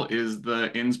comparable is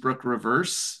the Innsbruck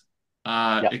Reverse,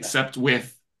 Yeah. except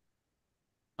with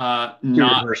Two not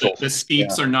the reversals. Yeah.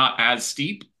 steeps are not as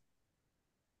steep.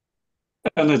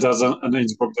 and it doesn't, and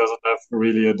Innsbruck doesn't have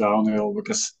really a downhill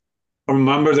because I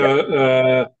remember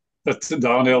Yeah. that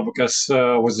downhill because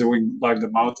I was doing like the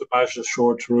mountain bike, the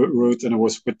short route, and it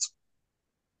was with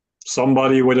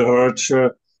somebody with a hurt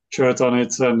shirt on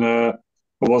it, and I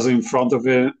was in front of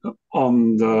it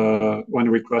on the when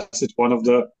we crested one of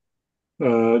the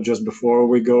just before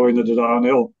we go into the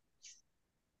downhill.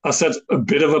 I set a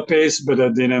bit of a pace, but I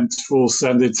didn't full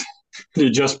send it. He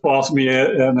just passed me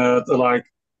and like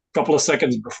a couple of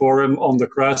seconds before him on the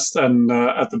crest, and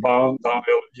at the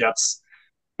downhill, yes,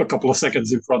 a couple of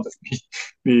seconds in front of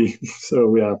me.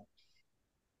 So yeah,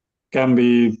 can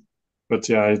be, but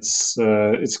yeah, it's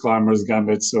Climber's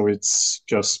Gambit, so it's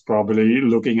just probably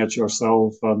looking at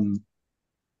yourself, and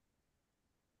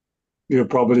you'll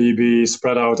probably be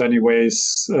spread out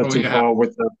anyways Oh too yeah. far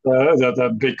with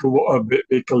that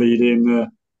big lead in.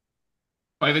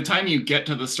 By the time you get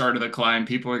to the start of the climb,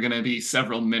 people are going to be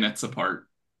several minutes apart.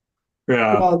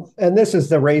 Yeah, Well, and this is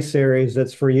the race series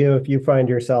that's for you. If you find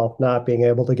yourself not being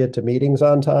able to get to meetings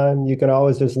on time, you can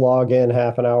always just log in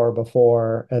half an hour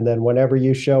before, and then whenever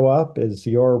you show up is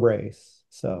your race.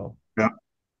 So, yeah.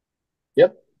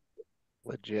 Yep.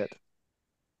 legit.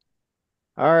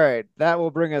 All right, that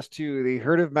will bring us to the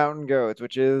herd of mountain goats,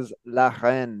 which is La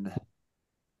Reine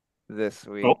this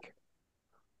Oh, week,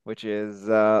 which is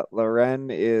La Reine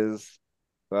is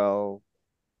well,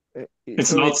 it's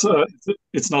so not it's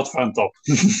it's not fan top.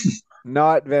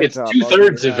 not It's Ventop, two I'll give you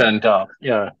thirds of that. Ventop.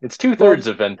 Yeah. It's two Well, thirds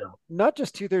of Ventop. not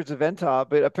just two-thirds of Ventop,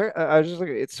 but apparently I was just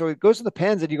looking. It's so it goes to the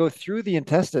pens and you go through the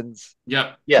intestines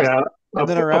Yep. Yes. Yeah, and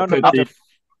then up around a bunch Up of petit.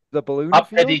 the balloon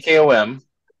up at fields. DKOM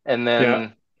and Yeah,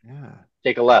 then Yeah.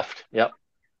 take a left. Yep.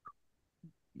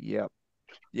 Yep.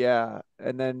 Yeah.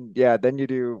 And then yeah, then you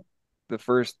do the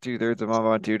first two-thirds of Mont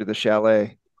Ventoux to the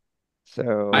chalet.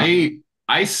 So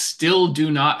I still do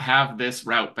not have this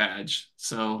route badge.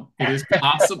 So it is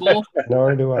possible,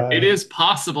 nor do it I. is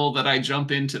possible that I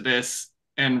jump into this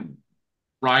and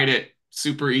ride it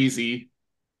super easy,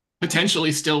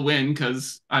 potentially still win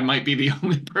because I might be the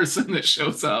only person that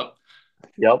shows up.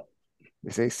 Yep.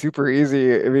 they say super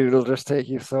easy. I mean, it'll just take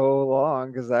you so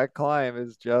long because that climb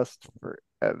is just Oh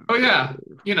forever. yeah,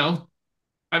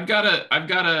 I've got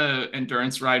a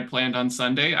endurance ride planned on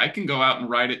Sunday. I can go out and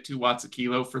ride it 2 watts a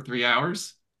kilo for 3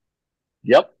 hours.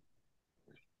 Yep.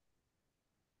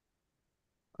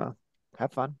 Well,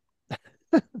 have fun.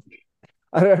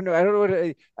 I don't know. I don't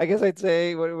know I guess I'd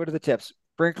say what are the tips?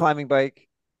 Bring a climbing bike.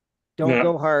 Don't yeah,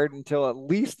 go hard until at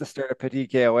least the start of Petit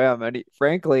KOM. And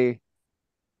frankly,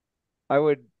 I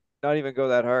would not even go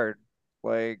that hard.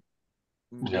 Like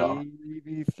No.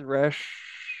 maybe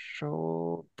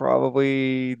threshold,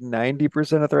 probably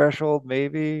 90% of threshold,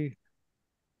 maybe.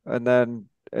 And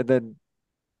then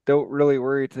don't really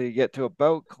worry till you get to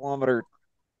about kilometer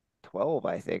 12,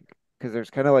 I think. Because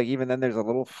there's kind of like even then there's a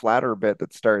little flatter bit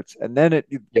that starts, and then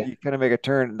Yeah. you kind of make a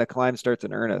turn and the climb starts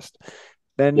in earnest.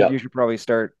 Then Yeah. you should probably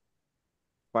start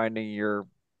finding your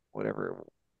whatever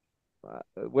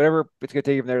whatever it's gonna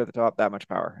take you from there to the top that much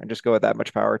power, and just go with that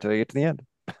much power till you get to the end.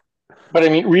 But I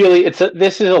mean, really,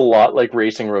 this is a lot like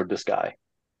racing road to sky.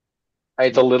 Yep.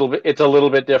 It's a little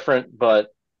bit different, but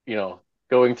you know,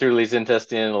 going through Les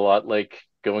Intestines a lot like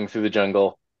going through the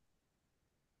jungle.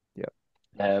 Yep.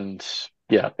 And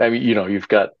yeah, I mean, you've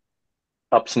got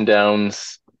ups and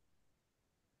downs.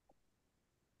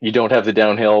 You don't have the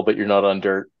downhill, but you're not on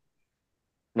dirt.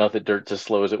 Not that dirt's as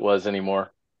slow as it was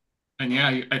anymore. And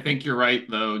yeah, I think you're right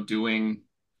though, doing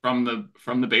from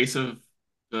the base of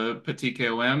the Petit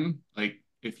KOM, like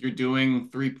if you're doing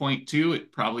 3.2,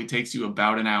 it probably takes you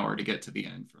about an hour to get to the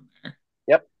end from there.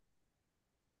 Yep.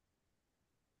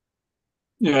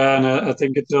 yeah, and I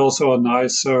think it's also a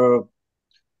nice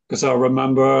because I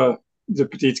remember the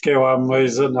Petite KOM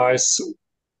is a nice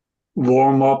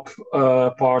warm up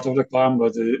part of the climb,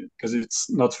 but because it's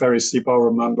not very steep, I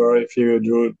remember if you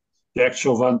do the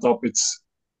actual vent up,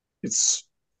 it's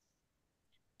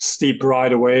steep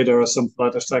right away. There are some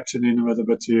flatter section in it,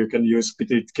 but you can use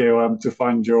Petite KOM to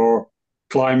find your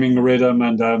climbing rhythm,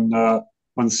 and then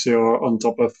once you're on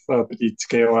top of Petite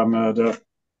KOM,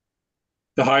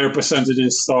 the higher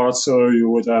percentages start. So you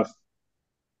would have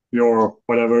your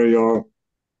whatever your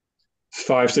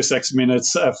 5 to 6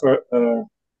 minutes effort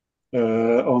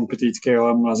on Petite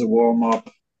KOM as a warm up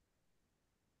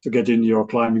to get in your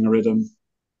climbing rhythm.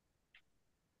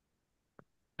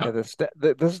 Yeah, the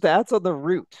stats on the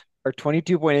route are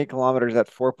 22.8 kilometers at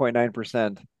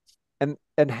 4.9%. And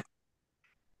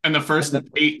And the and first the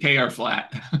 8K are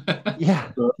flat.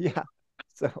 yeah, Uh, yeah.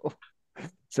 So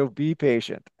so be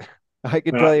patient. I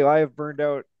can yeah, tell you I have burned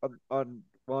out on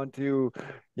to,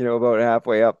 about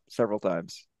halfway up several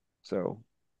times. So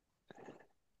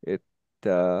it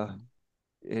uh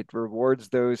it rewards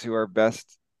those who are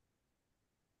best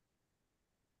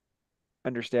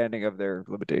understanding of their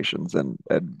limitations and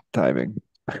timing.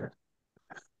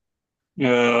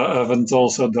 yeah. I haven't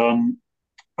also done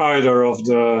either of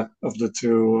the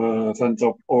two,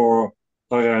 Ventop or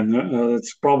Laren.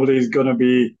 It's probably going to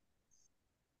be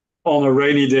on a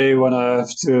rainy day when I have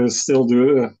to still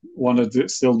do want to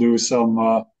still do some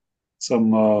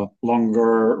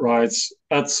longer rides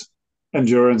at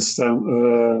endurance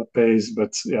pace.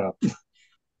 But yeah,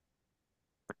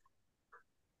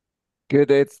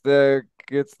 Good. It's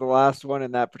the last one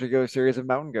in that particular series of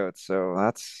mountain goats, so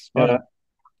that's yeah, fun.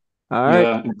 All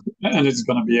right. yeah, and it's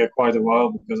going to be quite a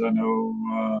while because I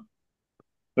know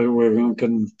that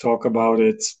can talk about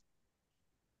it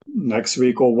next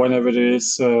week or whenever it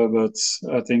is. But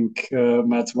I think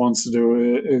Matt wants to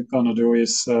do gonna do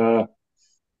his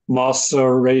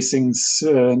Master Racing's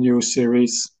new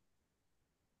series.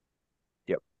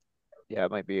 Yep. Yeah,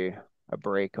 it might be a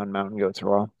break on mountain goats for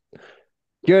a while.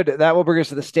 Good. That will bring us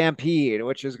to the Stampede,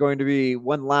 which is going to be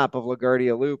one lap of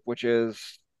LaGuardia Loop, which is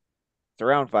it's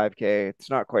around 5K. It's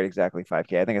not quite exactly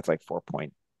 5K. I think it's like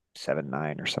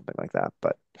 4.79 or something like that.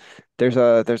 But there's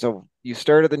a you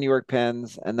start at the New York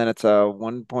Pens, and then it's a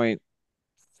 1.7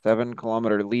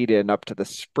 kilometer lead in up to the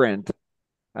sprint.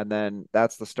 And then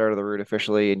that's the start of the route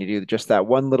officially. And you do just that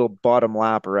one little bottom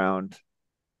lap around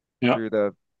Yeah, through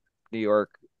the New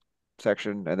York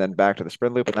section and then back to the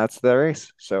sprint loop, and that's the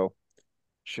race. So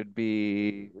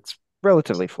it's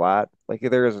relatively flat. Like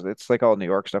it's like all New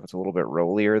York stuff. It's a little bit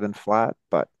rollier than flat,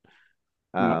 but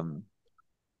yeah, um,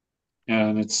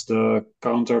 and it's the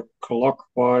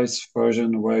counterclockwise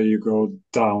version where you go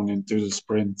down into the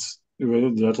sprint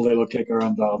with that little kicker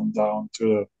and down to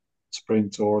the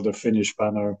sprint or the finish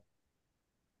banner.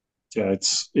 Yeah,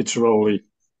 it's rolly.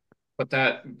 But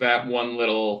that one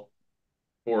little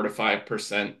 4 to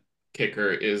 5%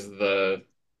 kicker is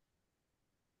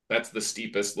that's the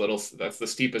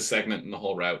steepest segment in the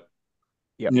whole route.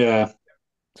 yep. Yeah,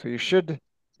 So you should,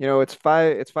 it's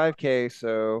 5K,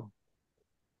 so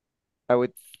I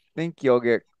would think you'll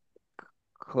get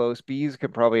close. Bees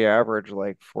could probably average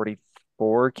like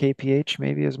 44 kph,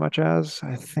 maybe as much as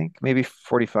I think, maybe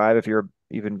 45 if you're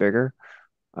even bigger.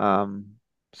 Um,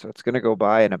 so it's gonna go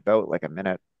by in about like a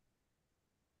minute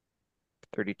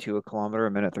 32 a kilometer,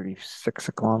 a minute 36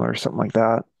 a kilometer, something like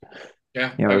that.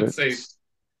 Yeah, You I know, would say it's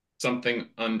something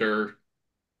under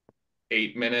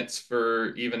 8 minutes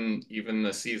for even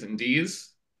the season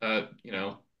D's,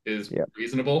 is yeah,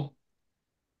 reasonable.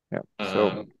 yeah. So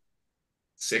Um,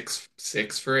 six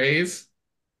for A's.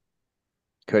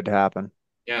 could happen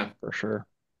Yeah. for sure.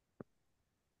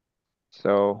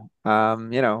 So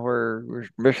we're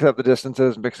mixing up the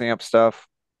distances, mixing up stuff.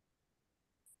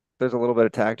 There's a little bit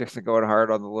of tactics and going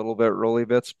hard on the little bit rolly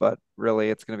bits, but really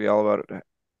it's going to be all about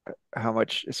how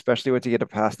much, especially once you get to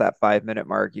past that 5 minute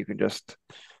mark, you can just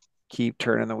keep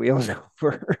turning the wheels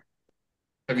over.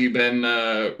 Have you been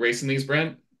racing these,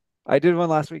 Brent? I did one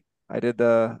last week. I did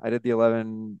the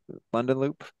 11 London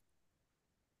loop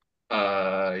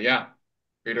Yeah.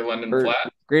 Greater London or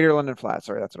Flat. Greater London Flat.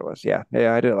 Sorry, that's what it was. Yeah.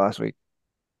 Yeah, I did it last week.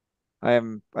 I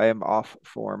am off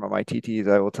form on my TTs.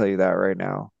 I will tell you that right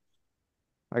now.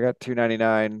 I got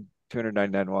 299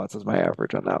 watts was my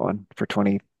average on that one for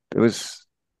 20. It was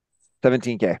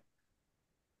 17K.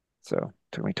 So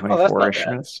took me Oh, that's not 24-ish bad.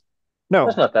 minutes.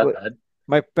 That's No, not that bad.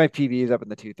 my PB is up in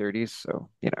the 230s, so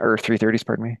or 330s,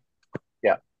 pardon me,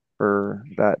 Yeah. for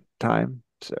that time.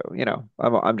 So,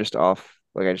 I'm just off.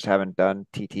 Like I just haven't done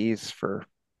TTs for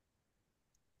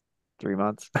 3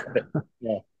 months. Okay.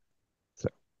 Yeah. So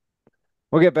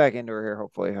we'll get back into her here,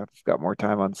 hopefully. I've got more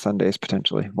time on Sundays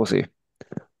potentially. We'll see.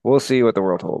 we'll see what the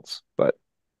world holds. But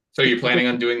So you're planning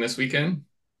on doing this weekend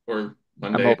or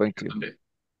I'm Monday, hoping to. Sunday?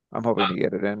 I'm hoping Uh, to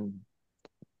get it in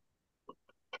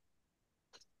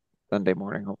Sunday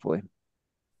morning, hopefully.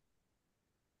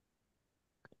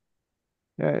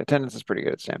 Yeah, attendance is pretty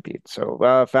good at Stampede. So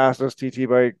fastest TT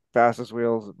bike, fastest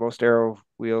wheels, most aero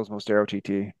wheels, most aero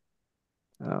TT.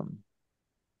 Um,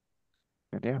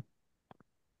 and yeah,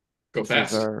 go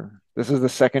fast. this is the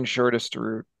second shortest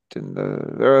route in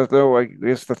the though I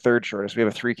guess the third shortest. We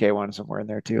have a 3K one somewhere in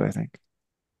there too, I think.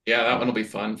 Yeah, that one So will be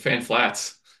fun. Fan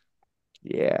flats.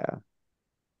 yeah,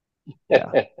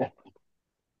 yeah.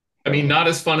 I mean, not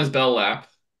as fun as Bell Lap,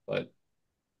 but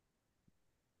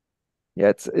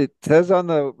Yeah, it says on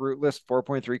the route list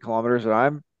 4.3 kilometers, but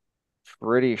I'm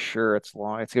pretty sure it's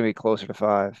long. It's gonna be closer to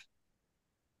 5.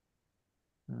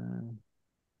 Uh,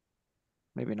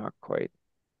 maybe not quite.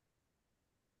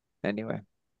 Anyway,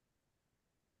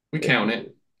 we it, count it,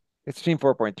 it. it's between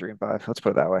 4.3 and 5. Let's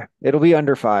put it that way. It'll be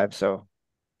under 5, so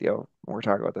when we're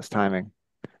talking about this timing,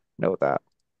 note that.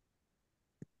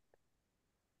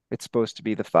 It's supposed to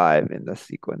be the 5 in the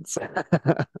sequence.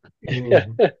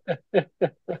 Mhm.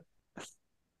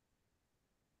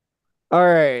 All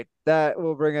right, that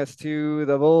will bring us to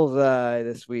the bullseye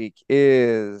this week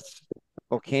is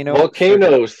Volcano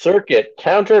Circuit. Volcano circuit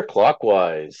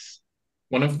counterclockwise.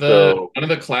 So One of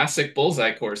the classic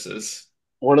bullseye courses.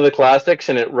 one of the classics,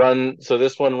 and it runs. So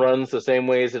this one runs the same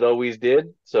way as it always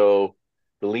did. So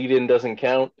the lead in doesn't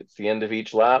count. It's the end of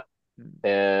each lap,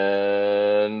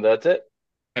 and that's it.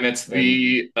 And it's And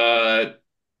the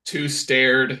two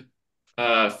staired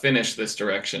finish this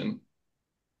direction.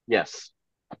 yes,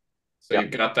 So yeah,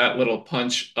 you've got that little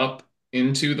punch up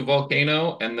into the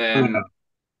volcano and then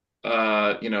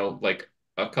like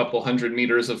a couple 100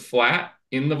 meters of flat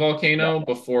in the yeah, volcano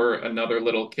before another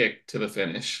little kick to the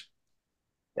finish.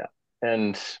 yeah.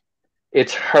 And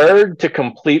it's hard to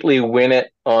completely win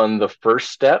it on the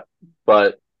first step,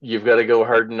 but you've got to go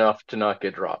hard enough to not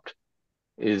get dropped.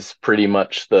 Is pretty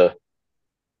much the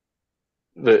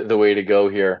way to go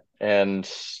here. And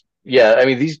yeah, I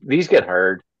mean these get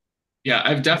hard. Yeah,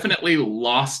 I've definitely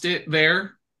lost it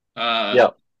there uh, Yeah,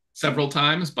 several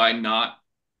times by not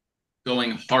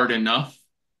going hard enough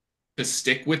to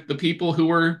stick with the people who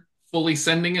were fully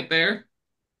sending it there.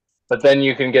 but then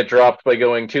you can get dropped by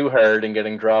going too hard and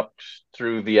getting dropped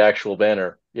through the actual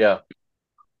banner. Yeah.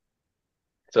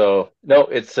 So no,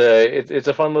 it's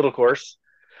a fun little course.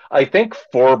 I think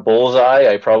for Bullseye,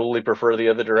 I probably prefer the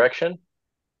other direction,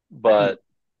 but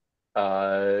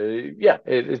yeah,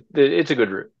 it's a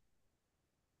good route.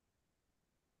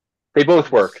 They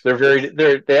both work.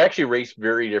 This, They actually race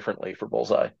very differently for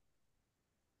Bullseye.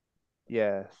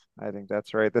 yes, I think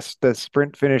that's right. The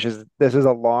sprint finish is this is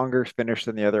a longer finish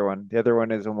than the other one. The other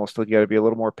one is almost you got to be a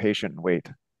little more patient and wait.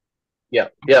 Yeah,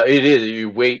 yeah, it is. You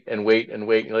wait and wait and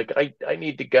wait. You're like, I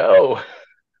need to go.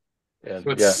 And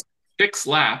So yeah, it's 6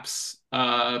 laps.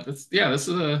 This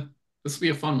will be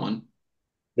a fun one.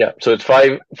 yeah. So it's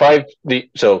five.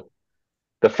 So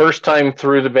the first time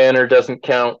through the banner doesn't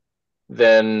count.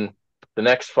 Then the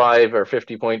next five are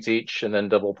 50 points each, and then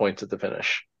double points at the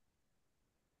finish.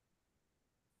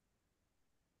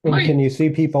 And Might can you see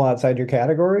people outside your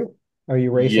category? Are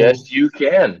you racing Yes, you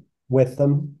can. with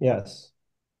them? Yes.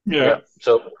 Yeah.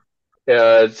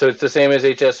 Yeah. So it's the same as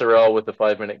HSRL with the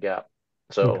 5 minute gap.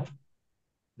 Okay. So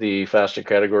the faster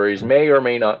categories may or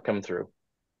may not come through.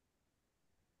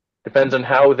 Depends on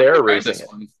how they're try racing this it.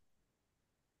 one.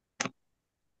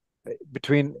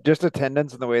 Between just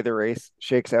attendance and the way the race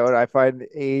shakes out, I find the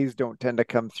A's don't tend to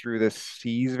come through the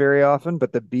C's very often,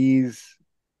 but the B's,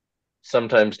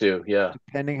 Sometimes do. Yeah.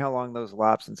 depending how long those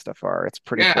laps and stuff are, it's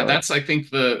pretty Yeah, killer. that's I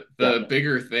think Yeah. the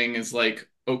bigger thing is like,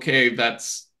 okay,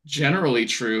 that's generally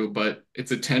true, but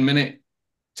it's a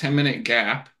 10-minute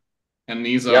gap, and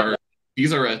Yep.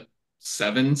 these are a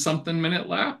 7 something minute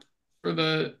lap for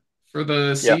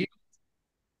the Yep. C.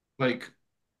 Like,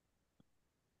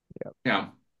 Yep. yeah.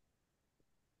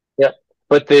 Yep.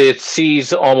 But the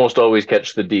C's almost always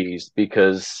catch the D's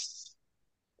because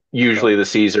Oh, usually the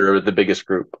C's are the biggest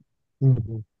group.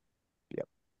 Mhm. yep,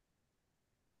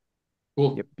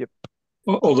 Cool. yep.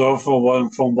 Although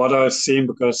from what I've seen,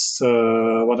 because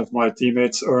one of my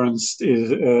teammates, Ernst,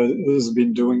 has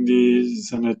been doing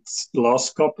these, and its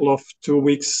last couple of 2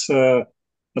 weeks,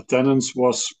 attendance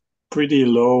was pretty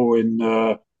low in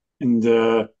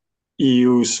the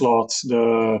EU slots.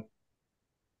 The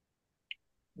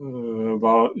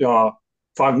about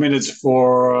 5 minutes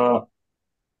for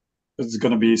it's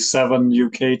going to be 7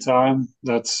 UK time.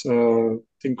 That's I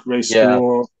think race two, Yeah.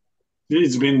 or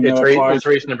it's been five. It's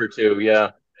race number two.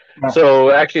 Yeah. Yeah.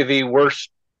 So actually,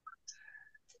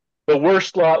 The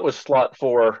worst slot was slot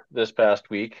 4 this past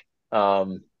week.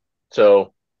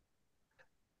 So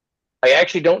I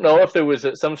actually don't know if there was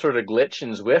some sort of glitch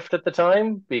in Zwift at the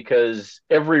time because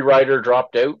every rider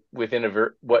dropped out within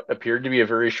what appeared to be a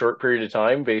very short period of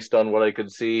time based on what I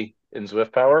could see in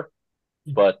Zwift Power.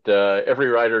 But every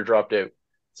rider dropped out.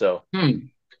 So Hmm.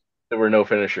 there were no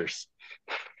finishers.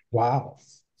 Wow.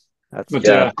 That's But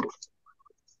Yeah.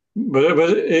 yeah, but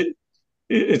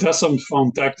it has some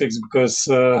fun tactics because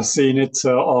seeing it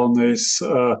on the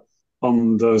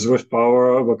Zwift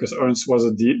Power because Ernst was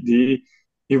a DD,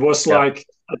 he was Yeah. like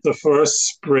at the first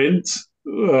sprint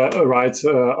right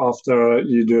after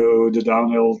you do the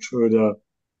downhill through the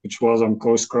which was on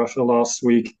Coast Crusher last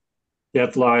week. He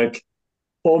had like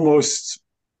almost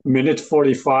minute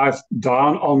 45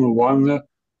 down on the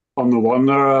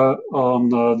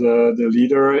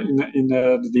leader in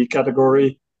the D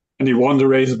category, and he won the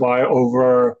race by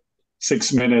over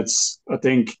 6 minutes. I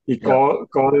think he Yeah.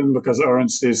 caught him because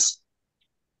Ernst is.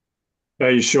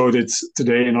 Yeah, he showed it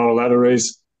today in our ladder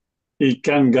race. He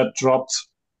can get dropped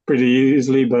pretty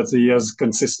easily, but he has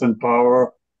consistent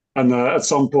power. And at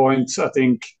some point, I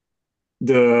think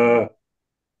the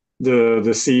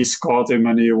the seas caught him,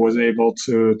 and he was able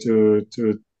to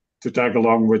tag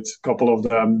along with a couple of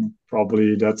them.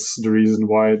 Probably that's the reason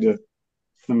why that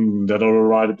other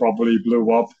rider probably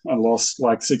blew up and lost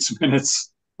like 6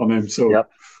 minutes on him. So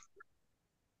Yep.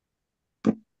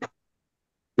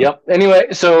 Yep.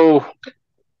 Anyway, so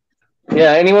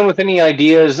yeah, anyone with any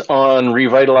ideas on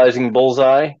revitalizing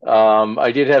Bullseye?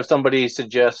 I did have somebody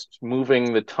suggest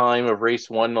moving the time of race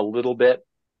 1 a little bit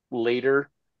later.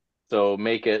 So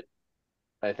make it,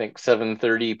 I think,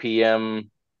 7:30 p.m.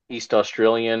 East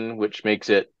Australian, which makes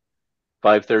it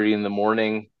 5:30 in the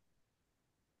morning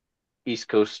East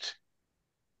Coast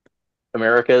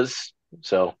Americas.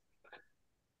 So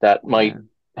that might yeah.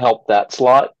 help that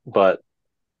slot. But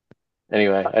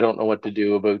anyway, I don't know what to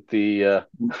do about the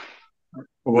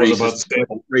I was about races. to say,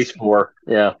 Race 4.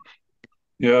 Yeah.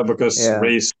 yeah, because Yeah.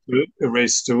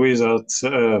 race 2 is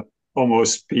at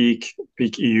almost peak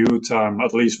EU time,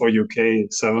 at least for UK.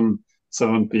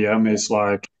 7 p.m. is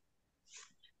like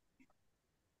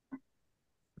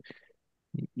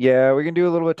Yeah, we can do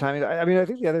a little bit of timing. I mean, I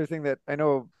think the other thing that I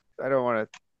know I don't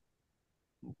want to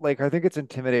like, I think it's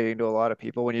intimidating to a lot of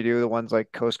people when you do the ones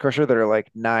like Coast Crusher that are like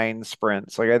 9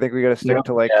 sprints. Like, I think we got to yeah, stick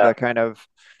to like Yeah. the kind of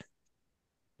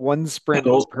one and sprint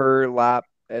also per lap,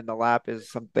 and the lap is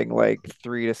something like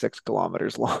 3 to 6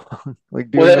 kilometers long. Like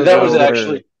Well, doing those ones that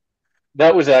are,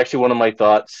 that was actually one of my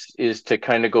thoughts is to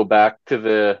kind of go back to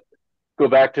the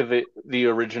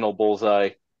original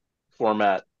Bullseye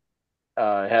format.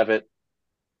 Have it,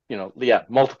 yeah,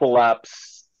 multiple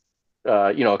laps,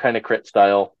 kind of crit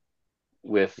style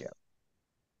with, yeah,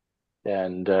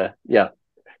 and yeah,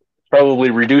 probably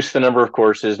reduce the number of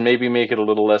courses, maybe make it a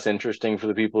little less interesting for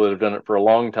the people that have done it for a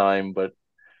long time, but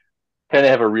kind of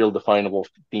have a real definable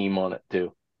theme on it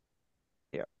too.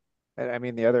 yeah. And I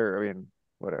mean, I mean,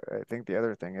 what I think the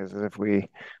other thing is if we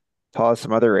pause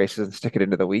some other races and stick it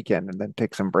into the weekend and then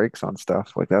take some breaks on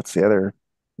stuff, like that's the other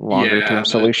longer term Yeah, the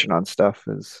solution on stuff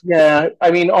is, Yeah,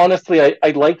 I mean, honestly, I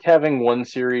like having one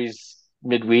series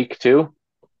midweek too.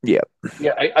 yeah.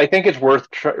 Yeah, I think it's worth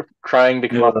trying to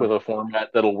come up yeah, with a format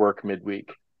that'll work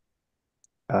midweek.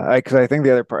 Because I think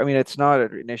the other part, I mean, it's not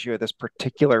an issue at this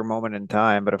particular moment in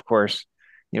time, but of course,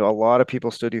 a lot of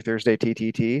people still do Thursday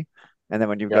TTT, and then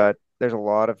when you've Yep, got, there's a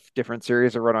lot of different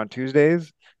series that run on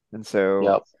Tuesdays, and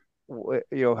so,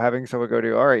 yep, having someone go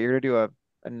to, all right, you're gonna do a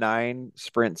 9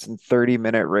 sprints and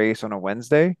 30-minute race on a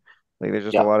Wednesday, like there's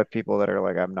just a yep. lot of people that are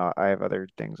like, I'm not, I have other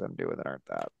things I'm doing that aren't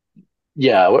that.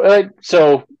 Yeah.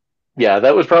 So, yeah,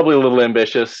 that was probably a little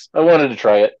ambitious. I wanted to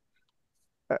try it.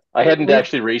 I hadn't We've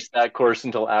actually raced that course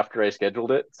until after I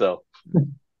scheduled it. So,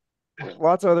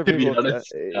 lots of other to be people.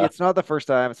 honest, yeah, It's not the first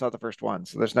time, it's not the first one,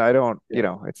 so there's no, I don't,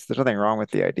 yeah. there's nothing wrong with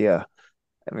the idea.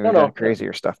 I mean, No, we've done no,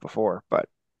 crazier stuff before, but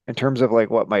in terms of like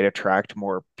what might attract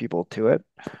more people to it,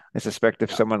 I suspect if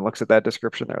yeah, someone looks at that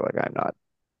description, they're like, I'm not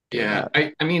doing yeah.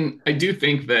 that. I mean, I do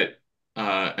think that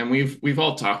and we've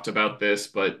all talked about this,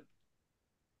 but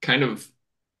kind of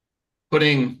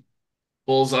putting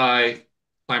Bullseye,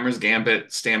 Climber's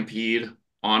Gambit, Stampede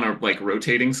on a like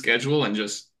rotating schedule and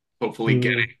just hopefully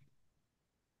getting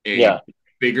Mm. a yeah,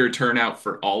 bigger turnout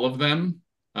for all of them.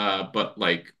 But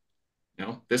like,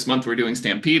 this month we're doing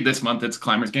Stampede, this month it's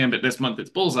Climber's Gambit, this month it's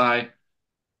Bullseye,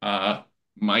 uh,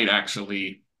 might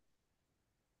actually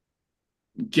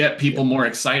get Yeah, people more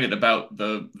excited about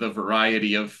the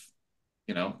variety of,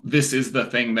 this is the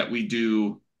thing that we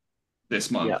do this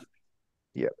yeah, month.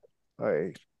 yeah.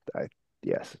 I, I,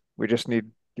 yes. We just need,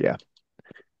 yeah.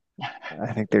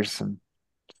 I think there's some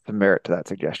merit to that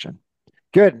suggestion.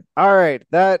 Good. All right.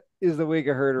 That is the week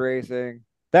of herd racing.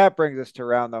 That brings us to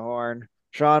round the horn.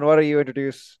 Sean, why don't you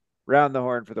introduce round the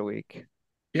horn for the week?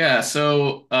 Yeah,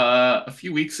 so a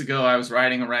few weeks ago I was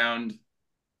riding around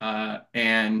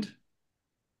and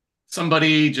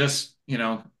somebody just,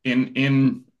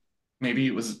 in maybe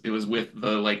it was with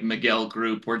the like Miguel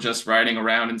group, we're just riding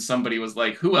around and somebody was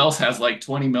like, who else has like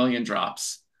 20 million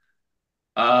drops?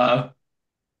 Uh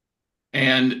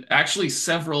and actually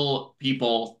several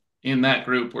people in that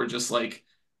group were just like,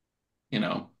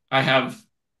 I have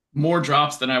more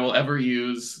drops than I will ever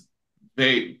use.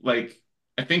 They like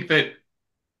I think that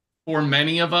for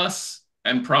many of us,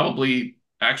 and probably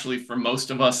actually for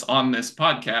most of us on this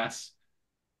podcast,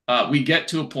 we get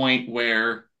to a point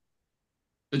where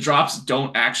the drops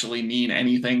don't actually mean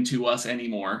anything to us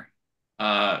anymore.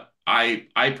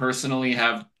 I personally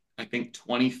have, I think,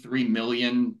 23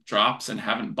 million drops and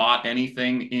haven't bought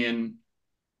anything in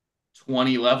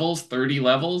 20 levels, 30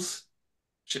 levels,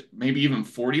 maybe even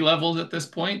 40 levels at this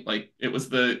point. Like it was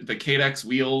the Cadex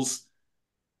wheels,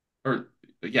 or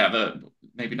yeah, the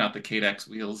maybe not the Cadex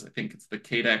wheels. I think it's the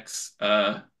Cadex.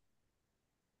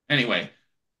 Anyway,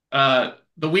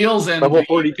 the wheels and Level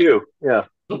 42. Yeah.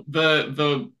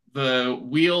 the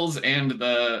wheels and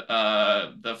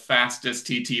the fastest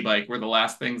TT bike were the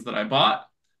last things that I bought.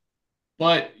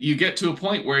 But you get to a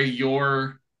point where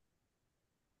your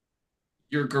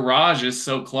garage is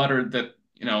so cluttered that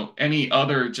any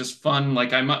other just fun,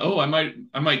 like I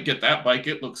might get that bike,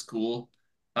 it looks cool,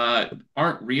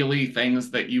 aren't really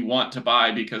things that you want to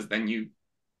buy, because then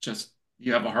just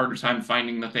you have a harder time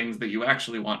finding the things that you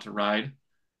actually want to ride.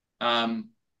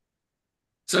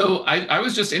 So I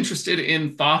was just interested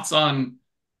in thoughts on,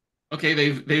 okay,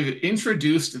 they've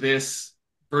introduced this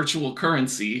virtual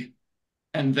currency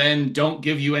and then don't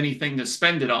give you anything to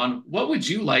spend it on. What would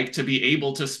you like to be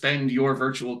able to spend your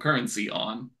virtual currency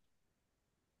on?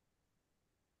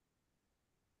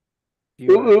 Do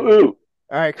you Ooh, want to ooh, go? ooh.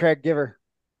 All right, Craig, give her.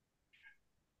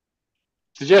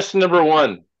 Suggestion number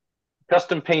one,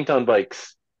 custom paint on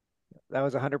bikes. That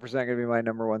was 100% going to be my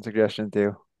number one suggestion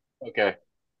too. Okay.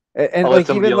 And I'll let like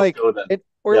somebody even else like go then. it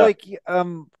or Yeah. like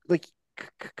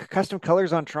custom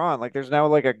colors on Tron. Like there's now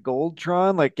like a gold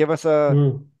Tron. Like give us a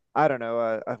Hmm. I don't know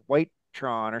a white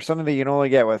Tron or something that you can only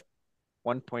get with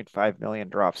 1.5 million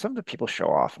drops. Some of the people show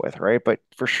off with, right? But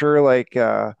for sure, like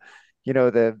you know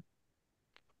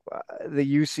the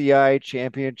UCI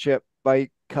championship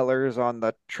bike colors on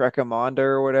the Trekomonda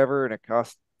or whatever, and it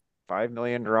costs 5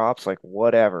 million drops. Like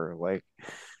whatever, like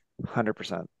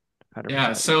 100%, hundred Yeah,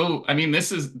 percent. so I mean,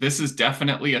 this is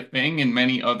definitely a thing in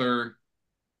many other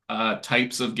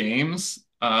types of games,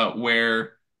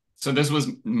 where so this was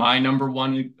my number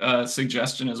one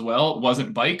suggestion as well. It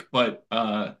wasn't bike, but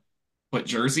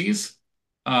jerseys.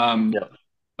 Um, Yeah.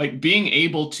 like being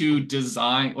able to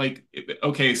design, like,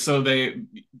 okay, so they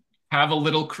have a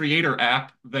little creator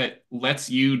app that lets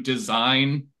you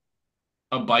design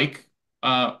a bike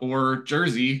or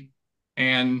jersey,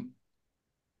 and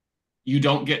you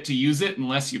don't get to use it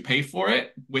unless you pay for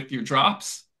it with your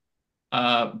drops.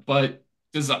 But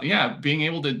yeah, being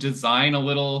able to design a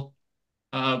little,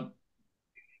 uh,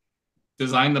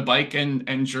 design the bike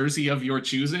and jersey of your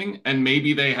choosing, and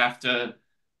maybe they have to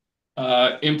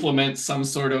implement some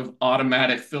sort of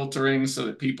automatic filtering so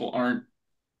that people aren't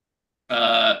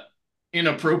uh,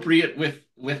 inappropriate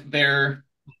with their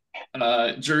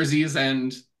jerseys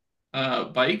and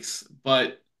bikes.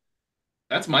 But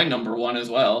that's my number one as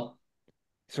well.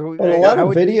 So Well, how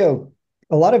would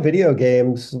a lot of video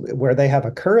games where they have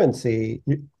a currency,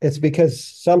 it's because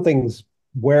something's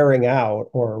wearing out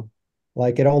or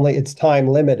like it's time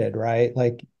limited, right?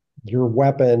 Like your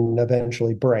weapon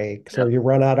eventually breaks Yeah. or you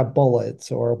run out of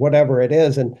bullets or whatever it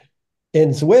is. And in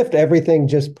Zwift, everything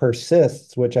just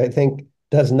persists, which I think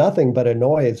does nothing but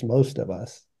annoys most of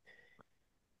us.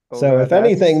 oh So god, if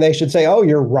anything, that's they should say, "Oh,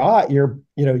 you're right. You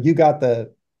got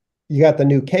the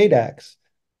new KDEX.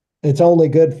 It's only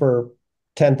good for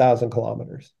 10,000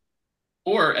 kilometers."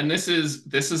 And this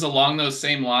is along those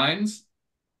same lines.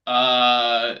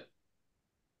 Uh,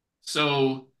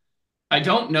 so I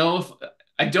don't know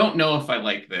if I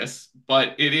like this,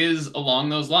 but it is along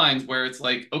those lines where it's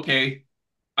like, okay,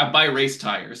 I buy race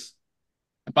tires.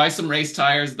 I buy some race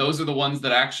tires. Those are the ones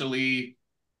that actually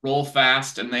roll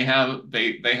fast, and they have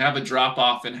a drop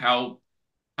off in how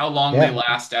long they Yeah.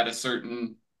 last at a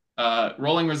certain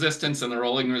rolling resistance, and the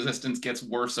rolling resistance gets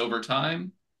worse over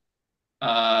time.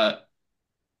 Uh,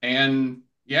 and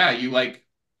yeah, you like,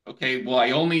 okay, well,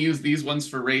 I only use these ones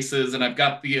for races, and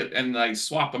I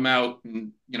swap them out,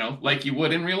 and like you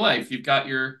would in real life. You've got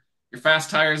your fast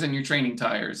tires and your training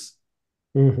tires.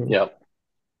 Mhm. Yeah.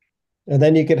 And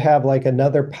then you could have like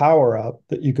another power up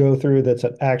that you go through that's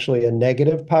actually a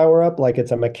negative power up, like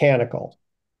it's a mechanical.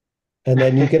 And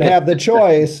then you can have the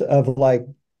choice of like,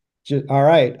 all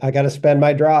right, I got to spend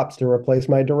my drops to replace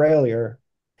my derailleur.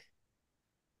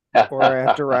 Or I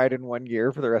have to ride in one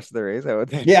gear for the rest of the race. I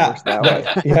would enforce Yeah, that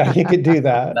one. yeah, you could do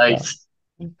that. Yeah, Nice.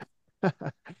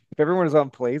 If everyone was on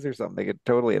plays or something, they could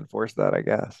totally enforce that, I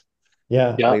guess.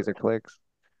 yeah. Yeah. Laser clicks.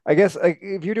 I guess like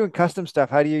if you're doing custom stuff,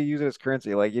 how do you use it as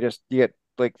currency? Like you get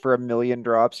like for 1 million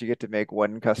drops, you get to make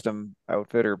one custom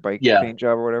outfit or bike Yeah. paint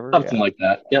job or whatever. Something Yeah, like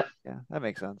that. Yeah. yeah, that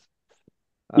makes sense.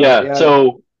 Yeah. Yeah,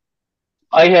 So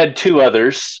I had two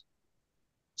others.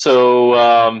 So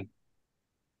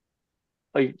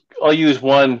I'll use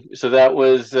one. So that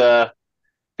was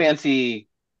fancy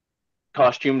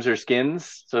costumes or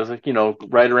skins. So it's like,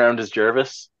 ride around as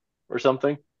Jarvis or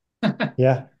something.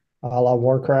 Yeah, a la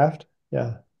Warcraft.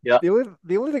 Yeah. Yeah.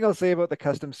 the only thing I'll say about the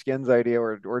custom skins idea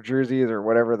or jerseys or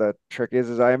whatever the trick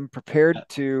is I'm prepared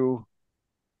to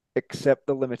accept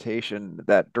the limitation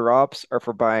that drops are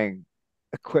for buying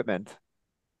equipment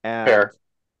and Fair.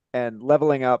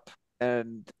 leveling up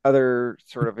and other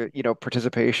sort of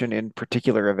participation in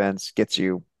particular events gets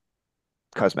you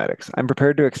cosmetics. I'm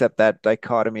prepared to accept that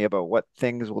dichotomy about what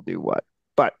things will do what.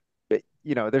 But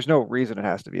there's no reason it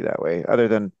has to be that way other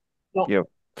than Well, you know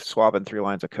swapping 3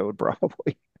 lines of code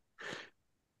probably.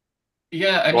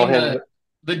 Yeah, I well, mean and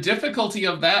the difficulty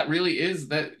of that really is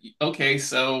that okay,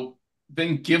 so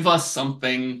then give us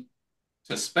something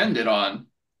to spend it on.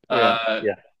 Yeah. Uh,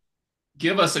 yeah.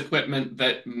 give us equipment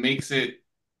that makes it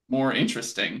more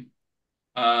interesting.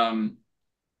 Um,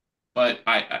 but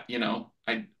I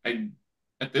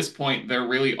at this point there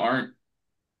really aren't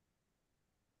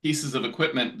pieces of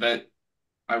equipment that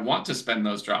I want to spend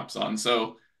those drops on.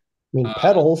 So I mean, uh,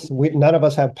 pedals. We none of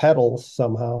us have pedals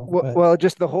somehow, but Well,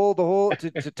 just the whole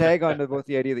to tag on to both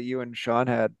the idea that you and Sean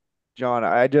had, John,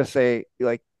 I just say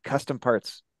like custom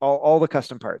parts, all the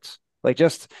custom parts. Like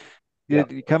just Yeah.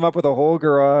 you come up with a whole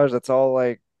garage that's all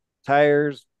like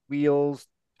tires, wheels,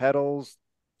 pedals,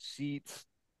 seats,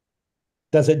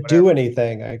 does it do whatever.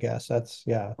 anything? I guess that's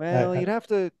yeah. Well, you have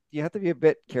to be a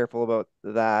bit careful about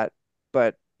that,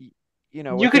 but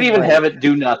You could within even like have it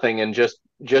do nothing and just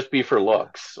be for yeah,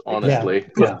 looks, Yeah, honestly.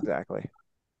 yeah. exactly.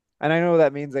 And I know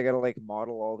that means I gotta like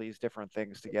model all these different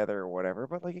things together or whatever,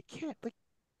 but like it can't like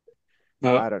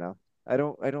Uh, I don't know. I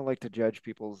don't like to judge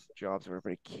people's jobs or whatever,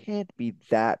 but it can't be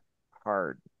that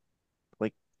hard.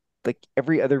 Like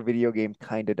every other video game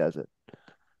kind of does it.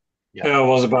 Yeah. yeah, I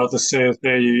was about to say,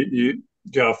 okay, you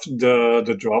have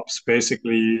the drops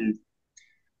basically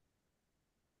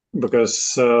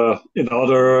because in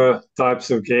other types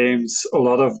of games, a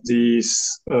lot of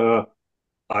these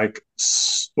like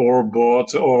store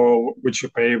bought or which you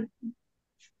pay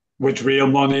with real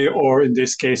money, or in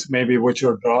this case, maybe with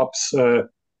your drops,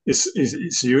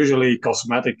 is usually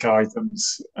cosmetic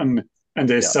items, and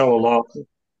they Yeah. sell a lot.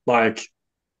 Like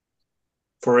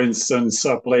for instance,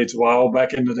 I played WoW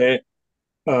back in the day,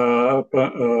 uh,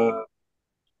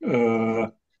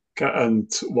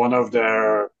 and one of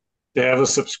their they have a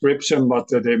subscription, but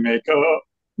they make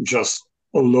just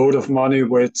a load of money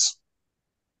with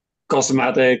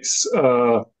cosmetics,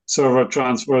 server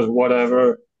transfers,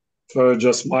 whatever, for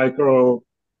just micro.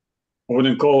 I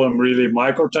wouldn't call them really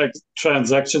micro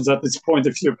transactions at this point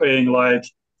if you're paying like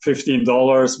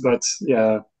 $15, but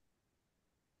yeah,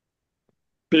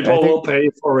 And I people think will pay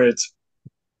for it.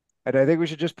 and I think we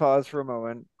should just pause for a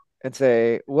moment and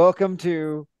say, "Welcome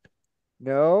to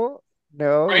no,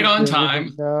 no, right on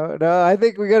time. no, no." I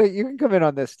think we gotta. You can come in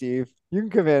on this, Steve. You can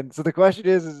come in. So the question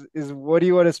is what do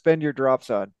you want to spend your drops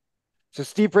on? So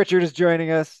Steve Pritchard is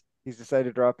joining us. He's decided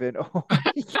to drop in. Oh,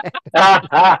 he can't.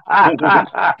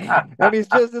 And he's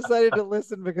just decided to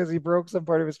listen because he broke some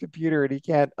part of his computer and he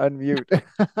can't unmute.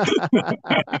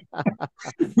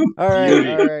 All right, Beauty.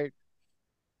 all right.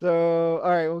 So, all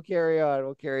right, we'll carry on.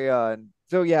 We'll carry on.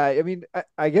 So, yeah, I mean,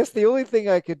 I guess the only thing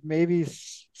I could maybe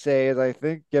say is I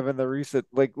think, given the recent,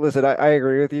 like, listen, I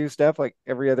agree with you, Steph. Like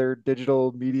every other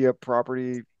digital media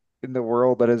property in the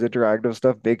world that is interactive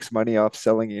stuff makes money off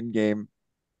selling in-game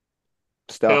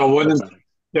Yeah, I stuff. wouldn't.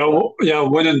 Yeah, But yeah, I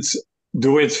wouldn't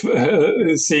do it.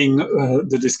 Seeing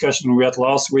the discussion we had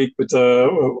last week with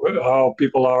how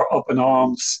people are up in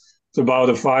arms about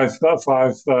a five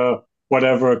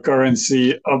whatever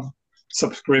currency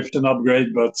subscription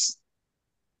upgrade, but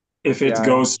if it yeah,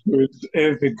 goes to,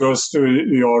 if it goes to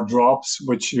your drops,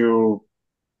 which you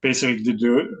basically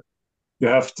do, you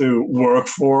have to work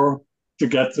for to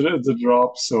get the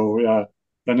drop. So yeah,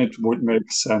 then it would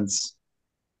make sense.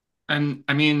 And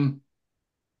I mean,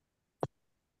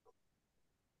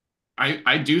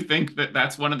 I do think that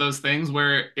that's one of those things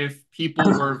where if people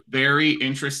were very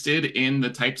interested in the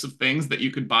types of things that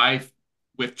you could buy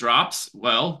with drops,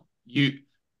 well,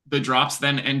 the drops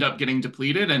then end up getting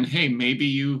depleted, and hey,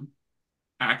 maybe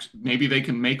they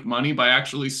can make money by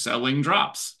actually selling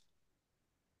drops.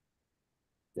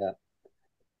 Yeah.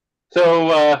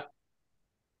 So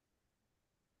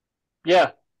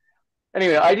yeah.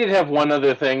 Anyway, I did have one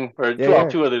other thing, or Yeah, well, yeah.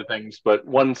 two other things, but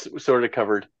one's sort of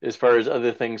covered as far as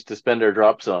other things to spend our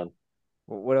drops on.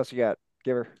 What else you got?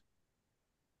 Give her.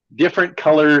 Different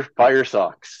color fire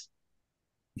socks,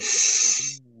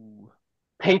 Ooh.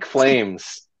 pink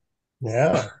flames.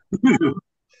 Yeah.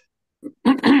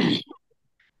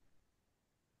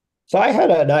 So I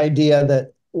had an idea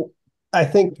that I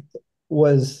think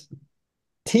was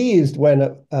teased when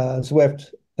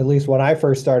Zwift, at least when I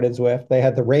first started Zwift, they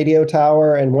had the radio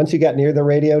tower. And once you got near the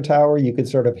radio tower, you could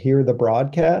sort of hear the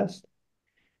broadcast.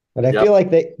 And I feel Yep.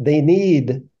 like they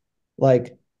need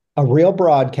like a real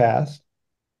broadcast,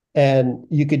 and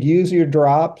you could use your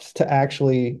drops to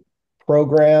actually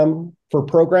program for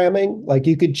programming. Like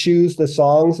you could choose the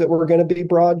songs that were going to be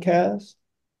broadcast,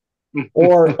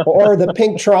 or the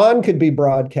Pinktron could be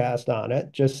broadcast on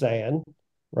it. Just saying,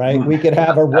 right? We could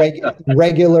have a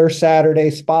regular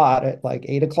Saturday spot at like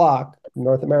 8 o'clock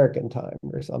North American time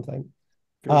or something.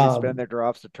 People be spending Um, their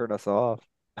drops to turn us off.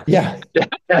 yeah,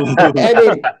 I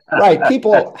mean, right.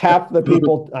 People, half the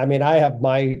people, I mean, I have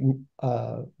my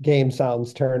game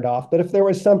sounds turned off, but if there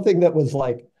was something that was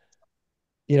like,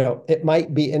 it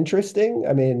might be interesting.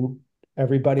 I mean,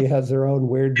 everybody has their own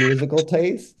weird musical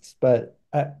tastes, but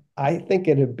I think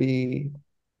it'd be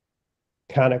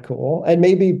kind of cool. And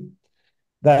maybe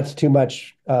that's too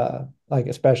much, like,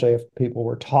 especially if people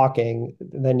were talking,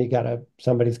 then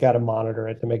somebody's got to monitor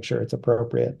it to make sure it's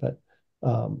appropriate. But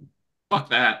Fuck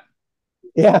that.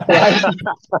 yeah, right.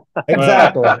 Well,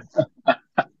 Exactly.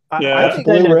 I yeah. I think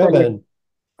think Blue Ribbon.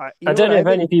 you I know what don't know I if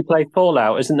any think. of you play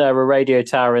Fallout. Isn't there a radio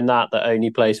tower in that only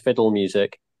plays fiddle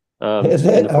music Is in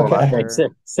it? the I'm Fallout Okay. game? sure.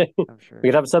 So I'm we sure.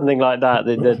 could have something like that.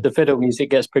 The fiddle music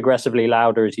gets progressively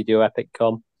louder as you do Epic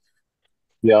Com.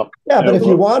 Yep. Yeah, Yeah, but if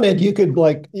you well, wanted, you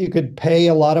could pay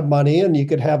a lot of money and you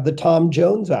could have the Tom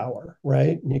Jones hour,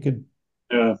 right? And you could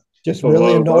yeah. just So,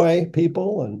 really annoy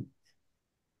people and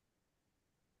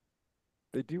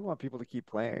They do want people to keep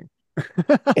playing.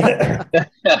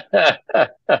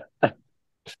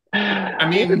 I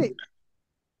Even mean,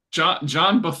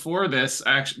 John before this,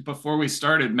 actually, before we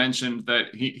started, mentioned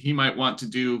that he might want to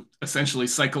do essentially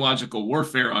psychological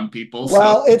warfare on people. So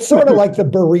well, it's sort of like the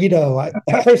burrito.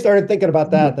 I started thinking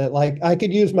about that like I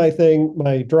could use my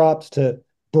drops to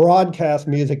broadcast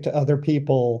music to other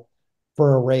people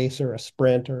for a race or a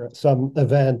sprint or some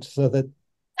event so that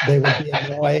they would be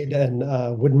annoyed and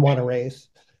wouldn't want to race.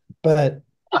 But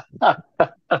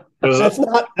there's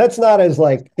that's not as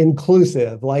like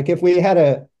inclusive. Like if we had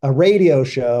a radio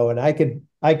show and I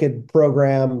could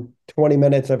program 20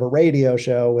 minutes of a radio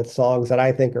show with songs that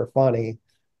I think are funny,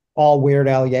 all Weird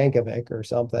Al Yankovic or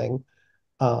something.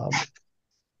 Um,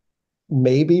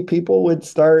 Maybe people would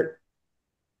start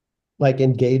like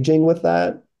engaging with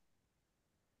that.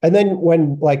 And then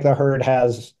when like the herd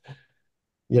has,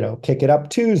 kick it up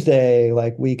Tuesday,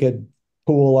 like we could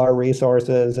pool our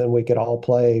resources and we could all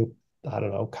play, I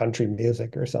don't know, country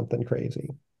music or something crazy.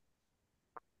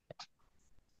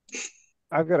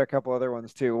 I've got a couple other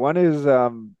ones too. One is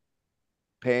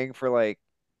paying for like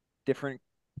different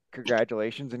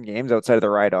congratulations in games outside of the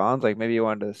ride-ons. Like maybe you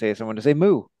wanted to say someone to say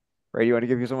moo, right? You want to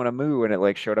give someone a moo and it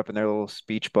like showed up in their little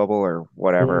speech bubble or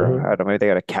whatever. I Mhm. don't know, maybe they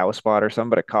got a cow spot or something,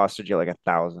 but it costed you like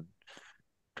 1,000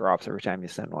 drops every time you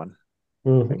sent one.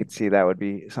 I Mhm. could see that would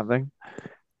be something.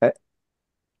 I,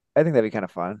 I think that'd be kind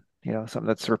of fun, something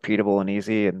that's repeatable and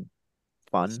easy and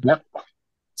fun. Yep.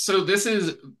 so this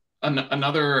is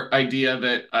another idea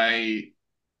that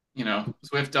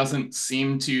Zwift doesn't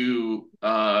seem to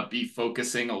be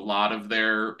focusing a lot of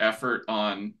their effort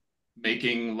on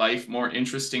making life more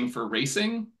interesting for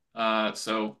racing.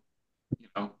 So,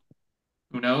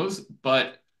 who knows?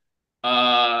 But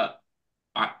uh,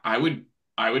 I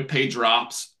would pay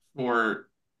drops for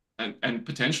and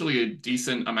potentially a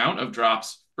decent amount of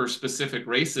drops for specific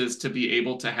races to be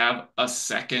able to have a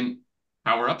second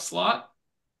power up slot.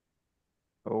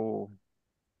 Oh,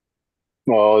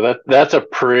 Well, that's a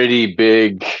pretty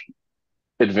big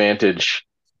advantage.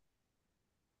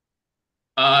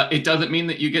 It doesn't mean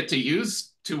that you get to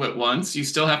use two at once. You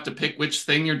still have to pick which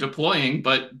thing you're deploying,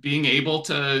 but being able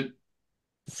to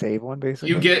save one you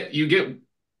basically. get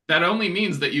that only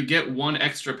means that you get one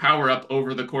extra power up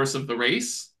over the course of the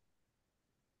race.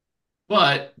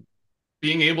 But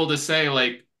being able to say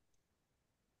like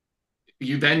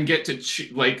you then get to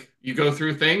like you go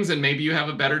through things and maybe you have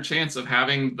a better chance of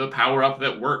having the power up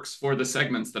that works for the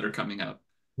segments that are coming up.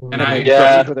 And That Mm. makes I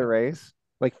sense Yeah, for the race.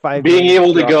 Like 5 being million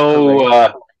able to drops per go,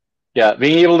 race.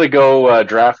 being able to go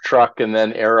draft truck and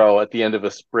then arrow at the end of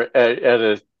a sprint at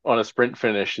a on a sprint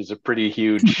finish is a pretty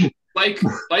huge.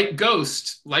 like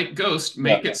Ghost, Yeah,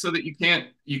 make it so that you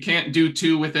can't do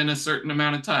two within a certain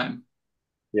amount of time.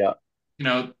 yeah, You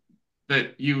know,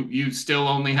 that you still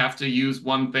only have to use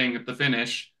one thing at the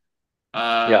finish.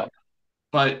 Uh, yeah,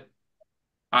 but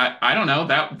I don't know,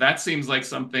 that seems like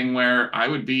something where I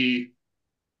would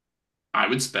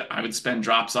spend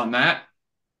drops on that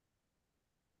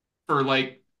for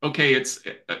like, okay, it's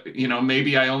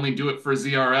maybe I only do it for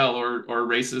ZRL or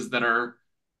races that are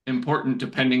important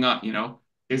depending on,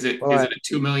 is it Well, is it a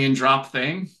 2 million drop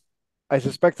thing? I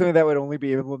suspect something that would only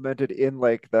be implemented in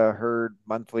like the herd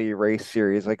monthly race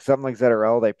series, like something like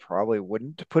ZRL, they probably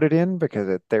wouldn't put it in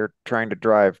because they're trying to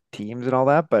drive teams and all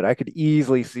that. But I could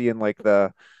easily see in like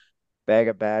the bag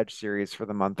a badge series for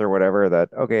the month or whatever that,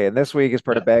 okay, and this week as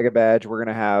part yeah, of bag a badge, we're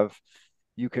gonna have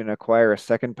you can acquire a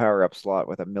second power up slot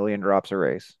with 1 million drops a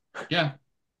race. Yeah.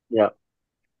 yeah,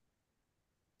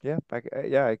 Yeah,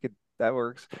 yeah, I could. That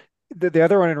works. The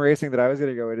other one in racing that I was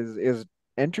gonna go with is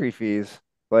entry fees.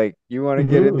 Like you want to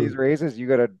get in these Mhm. races, you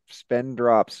got to spend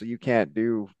drops. So you can't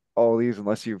do all these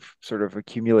unless you've sort of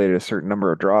accumulated a certain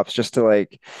number of drops just to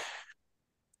like.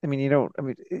 I mean, you don't. I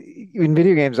mean, in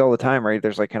video games all the time, right?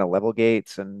 There's like kind of level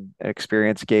gates and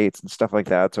experience gates and stuff like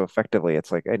that. So effectively,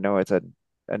 it's like I know it's a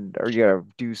and or you gotta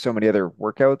do so many other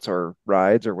workouts or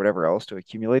rides or whatever else to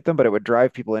accumulate them, but it would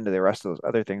drive people into the rest of those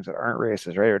other things that aren't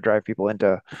races, right? It would drive people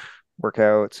into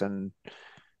workouts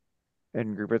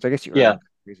and groupers. I guess you yeah, earn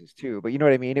races too, but you know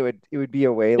what I mean? It would be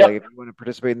a way like yep, if you want to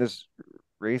participate in this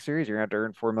race series, you're gonna have to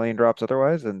earn 4 million drops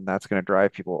otherwise, and that's gonna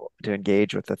drive people to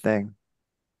engage with the thing.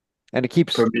 And it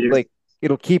keeps For me, like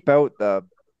it'll keep out the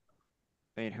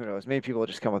I mean, who knows? Maybe people will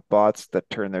just come with bots that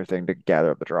turn their thing to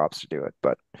gather up the drops to do it.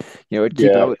 But it'd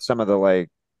keep yeah, out some of the like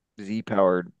Z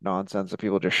powered nonsense that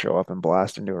people just show up and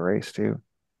blast into a race too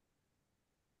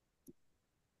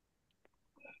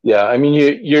yeah. I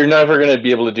mean, you're never going to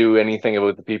be able to do anything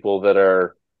about the people that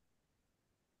are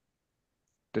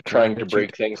to try trying to to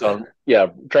cheat. break things on, yeah,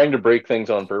 trying to break things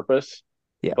on purpose.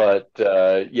 Yeah, But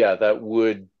yeah, that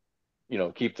would,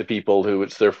 keep the people who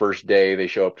it's their first day, they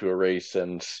show up to a race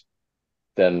and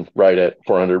then ride at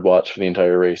 400 watts for the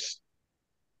entire race.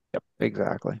 yep,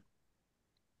 exactly.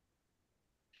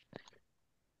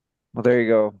 Well, there you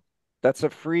go. That's a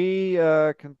free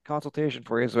consultation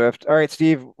for you, Zwift. All right,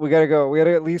 Steve, we gotta go. We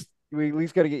at least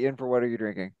gotta get you in for what are you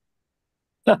drinking?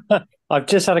 I've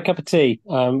just had a cup of tea,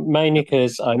 mainly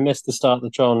because I missed the start of the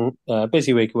Tron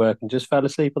busy week of work and just fell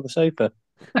asleep on the sofa.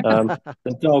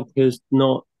 The dog has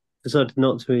not decided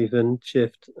not to even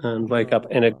shift and wake up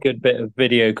in a Oh, good bit of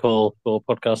video call for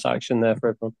podcast action there for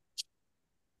everyone.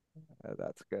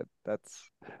 that's good.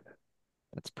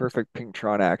 That's perfect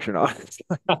Pinktron action, honestly.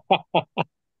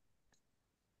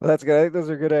 Well, that's good. I think those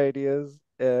are good ideas.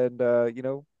 And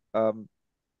um,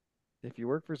 if you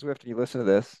work for Zwift and you listen to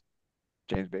this,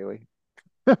 James Bailey,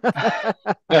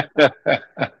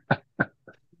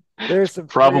 there's some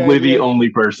free Probably the ideas. only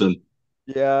person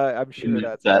Yeah, I'm in sure the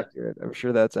that's chat. accurate. I'm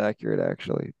sure that's accurate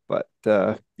actually. But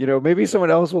maybe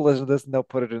someone else will listen to this and they'll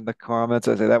put it in the comments.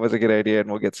 I say that was a good idea and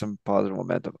we'll get some positive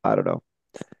momentum. I don't know.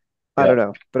 I Yeah. don't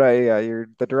know, but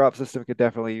the drop system could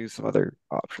definitely use some other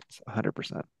options,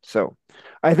 100%. So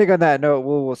I think on that note,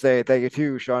 we'll say thank you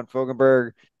to Sean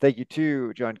Fogenberg, thank you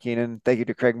to John Keenan, thank you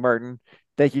to Craig Martin,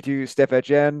 thank you to Steph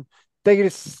Etjen, thank you to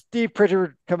Steve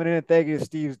Pritchard for coming in, and thank you to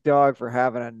Steve's dog for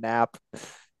having a nap.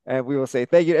 And we will say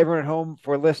thank you to everyone at home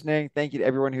for listening. Thank you to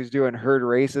everyone who's doing herd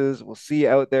races. We'll see you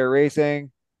out there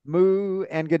racing. Moo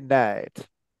and good night.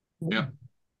 Yeah.